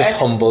like, just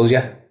humbles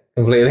you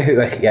completely.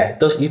 It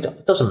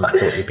doesn't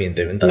matter what you've been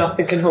doing, does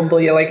Nothing can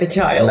humble you like a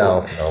child.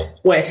 No.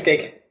 Worst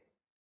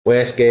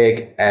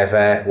gig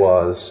ever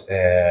was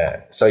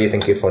So You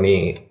Think You're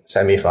Funny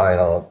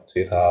semi-final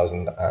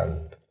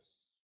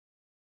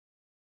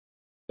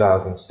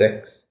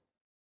 2006.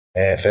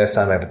 First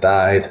time I ever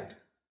died.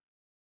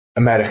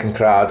 American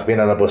crowd, been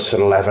on a bus for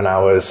 11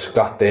 hours,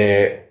 got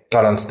there,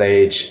 got on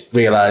stage,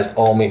 realised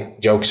all my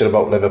jokes are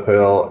about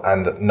Liverpool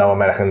and no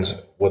Americans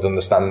would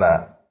understand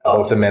that.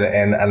 About a minute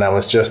in, and I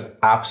was just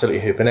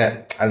absolutely hooping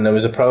it. And there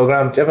was a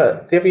program. Do you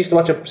ever used to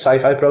watch a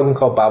sci-fi program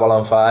called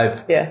Babylon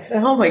 5? Yes.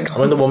 Oh my God.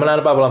 And the woman out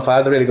of Babylon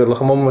 5, the really good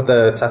looking woman with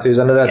the tattoos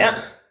on her head.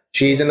 Yeah.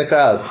 She's in the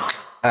crowd,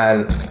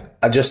 and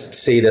I just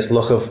see this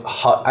look of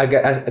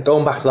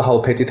going back to the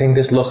whole pity thing.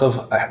 This look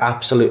of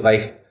absolute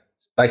like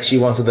she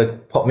wanted to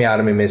put me out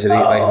of my misery,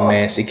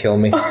 mercy, kill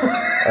me.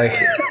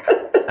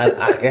 And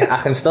I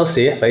can still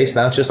see her face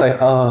now. It's just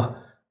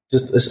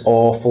just this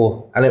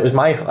awful, and it was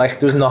there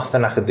was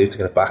nothing I could do to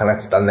get it back, and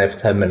I'd stand there for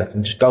 10 minutes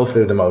and just go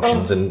through the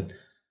motions, and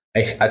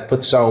I'd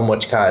put so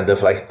much kind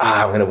of like,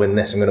 I'm going to win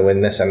this,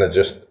 and I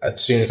just,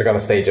 as soon as I got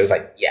on stage, I was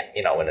like, yeah,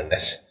 you're not winning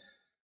this.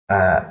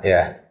 And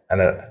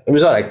it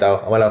was all right though.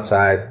 I went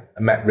outside,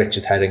 I met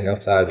Richard Herring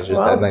outside, which was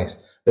dead nice.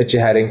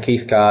 Richard Herring,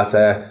 Keith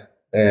Carter,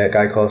 a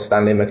guy called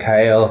Stanley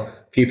McHale,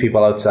 a few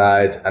people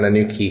outside, and I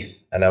knew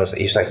Keith, and he was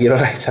like, you're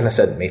all right? And I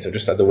said, mate, I've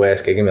just had the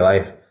worst gig in my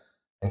life.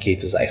 And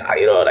Keith was like,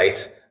 you're all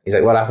right. He's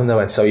like, what happened? I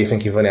went, so you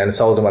think you're funny? And I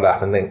told him what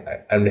happened.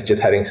 And Richard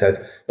Herring said,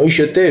 what you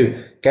should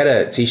do, get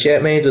a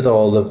t-shirt made with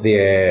all of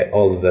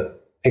the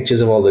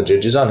pictures of all the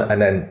judges on,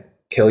 and then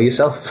kill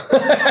yourself.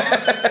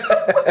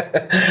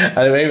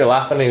 And it made me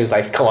laugh, and he was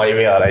like, come on, you'll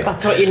be all right.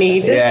 That's what you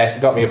needed. Yeah,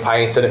 got me a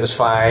pint, and it was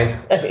fine.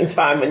 Everything's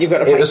fine when you've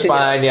got a pint. It was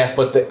fine, yeah,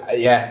 but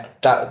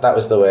that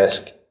was the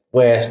worst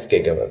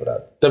gig I've ever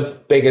had.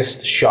 The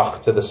biggest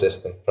shock to the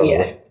system, probably.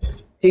 Yeah.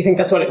 Do you think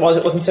that's what it was?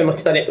 It wasn't so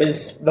much that it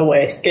was the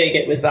worst gig,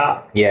 it was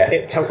that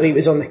it totally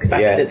was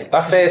unexpected. Yeah.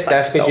 That first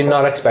step, because you're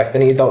not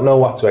expecting it, you don't know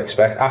what to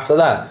expect. After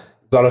that,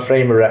 you've got a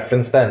frame of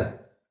reference then.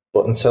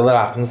 But until it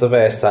happens the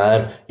first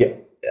time,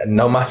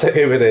 no matter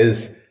who it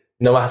is,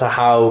 no matter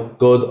how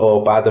good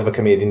or bad of a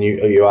comedian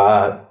you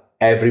are,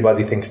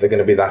 everybody thinks they're going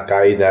to be that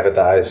guy who never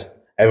dies.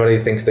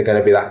 Everybody thinks they're going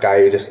to be that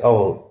guy who just,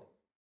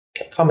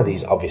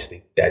 comedy's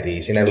obviously dead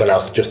easy, and everyone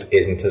else just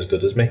isn't as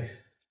good as me.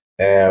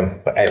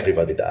 But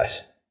everybody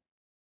dies.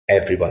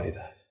 Everybody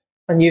dies.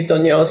 And you've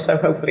done yours, so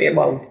hopefully,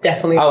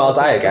 definitely. I'll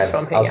die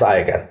again. I'll die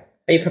again.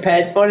 Are you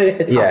prepared for it if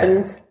it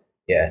happens?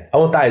 Yeah. I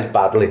won't die as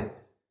badly.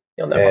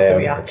 You'll know what to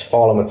react. It's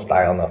falling with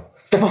style now.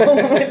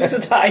 Falling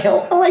with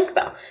style. I like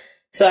that.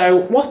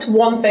 So, what's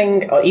one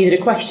thing, or either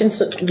a question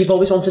you've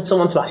always wanted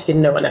someone to ask you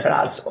and no one ever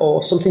has,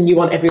 or something you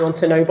want everyone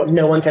to know but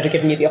no one's ever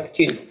given you the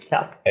opportunity to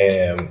tell?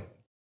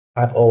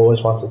 I've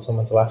always wanted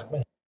someone to ask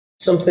me.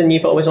 Something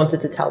you've always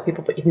wanted to tell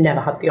people, but you've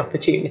never had the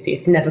opportunity.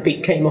 It's never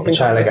came up in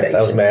trying to get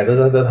those murders.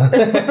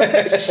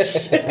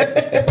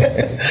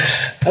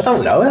 I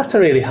don't know. That's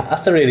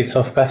a really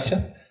tough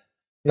question.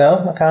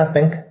 No, I can't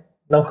think.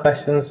 No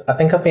questions. I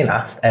think I've been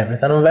asked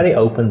everything. I'm a very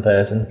open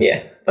person.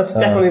 Yeah, that's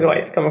definitely the way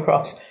it's come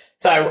across.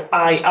 So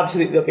I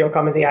absolutely love your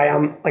comedy. I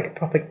am like a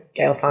proper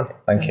Gail fan.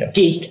 Thank you.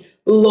 Geek.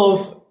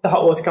 Love the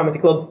Hot Water Comedy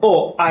Club,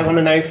 but I want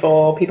to know,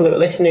 for people who are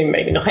listening,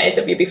 maybe not heard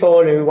of you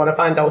before, who want to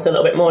find out a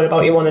little bit more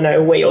about you, want to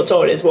know where your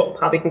tour is,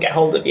 how they can get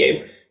hold of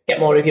you, get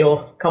more of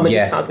your comedy.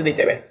 How do they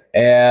do it?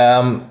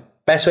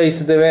 Best ways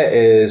to do it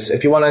is,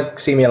 if you want to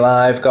see me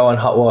live, go on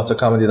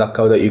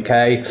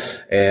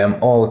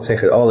hotwatercomedy.co.uk.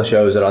 All the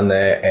shows are on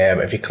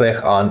there. If you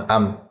click on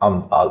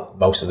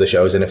most of the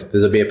shows, and if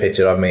there'll be a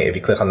picture of me, if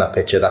you click on that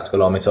picture, that's got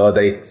all my tour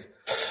dates.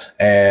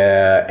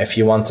 If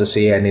you want to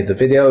see any of the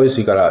videos,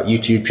 we've got a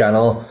YouTube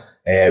channel.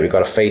 We've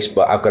got a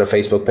Facebook. I've got a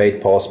Facebook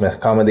page, Paul Smith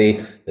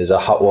Comedy. There's a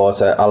Hot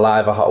Water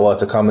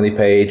Comedy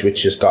page,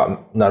 which has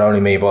got not only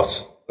me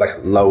but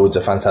like loads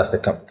of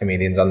fantastic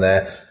comedians on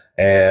there.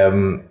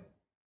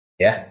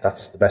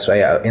 That's the best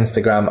way.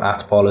 Instagram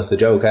at Paul is the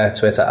Joker,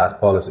 Twitter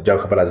at Paul is the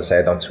Joker. But as I say,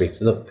 I don't tweet,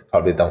 so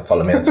probably don't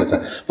follow me on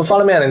Twitter. But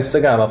follow me on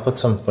Instagram. I'll put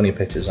some funny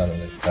pictures on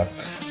Instagram.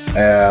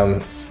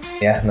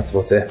 That's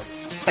about it.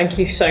 Thank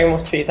you so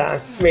much for your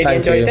time. Really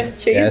enjoyed it.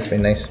 Cheers. Yeah, it's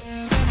been nice.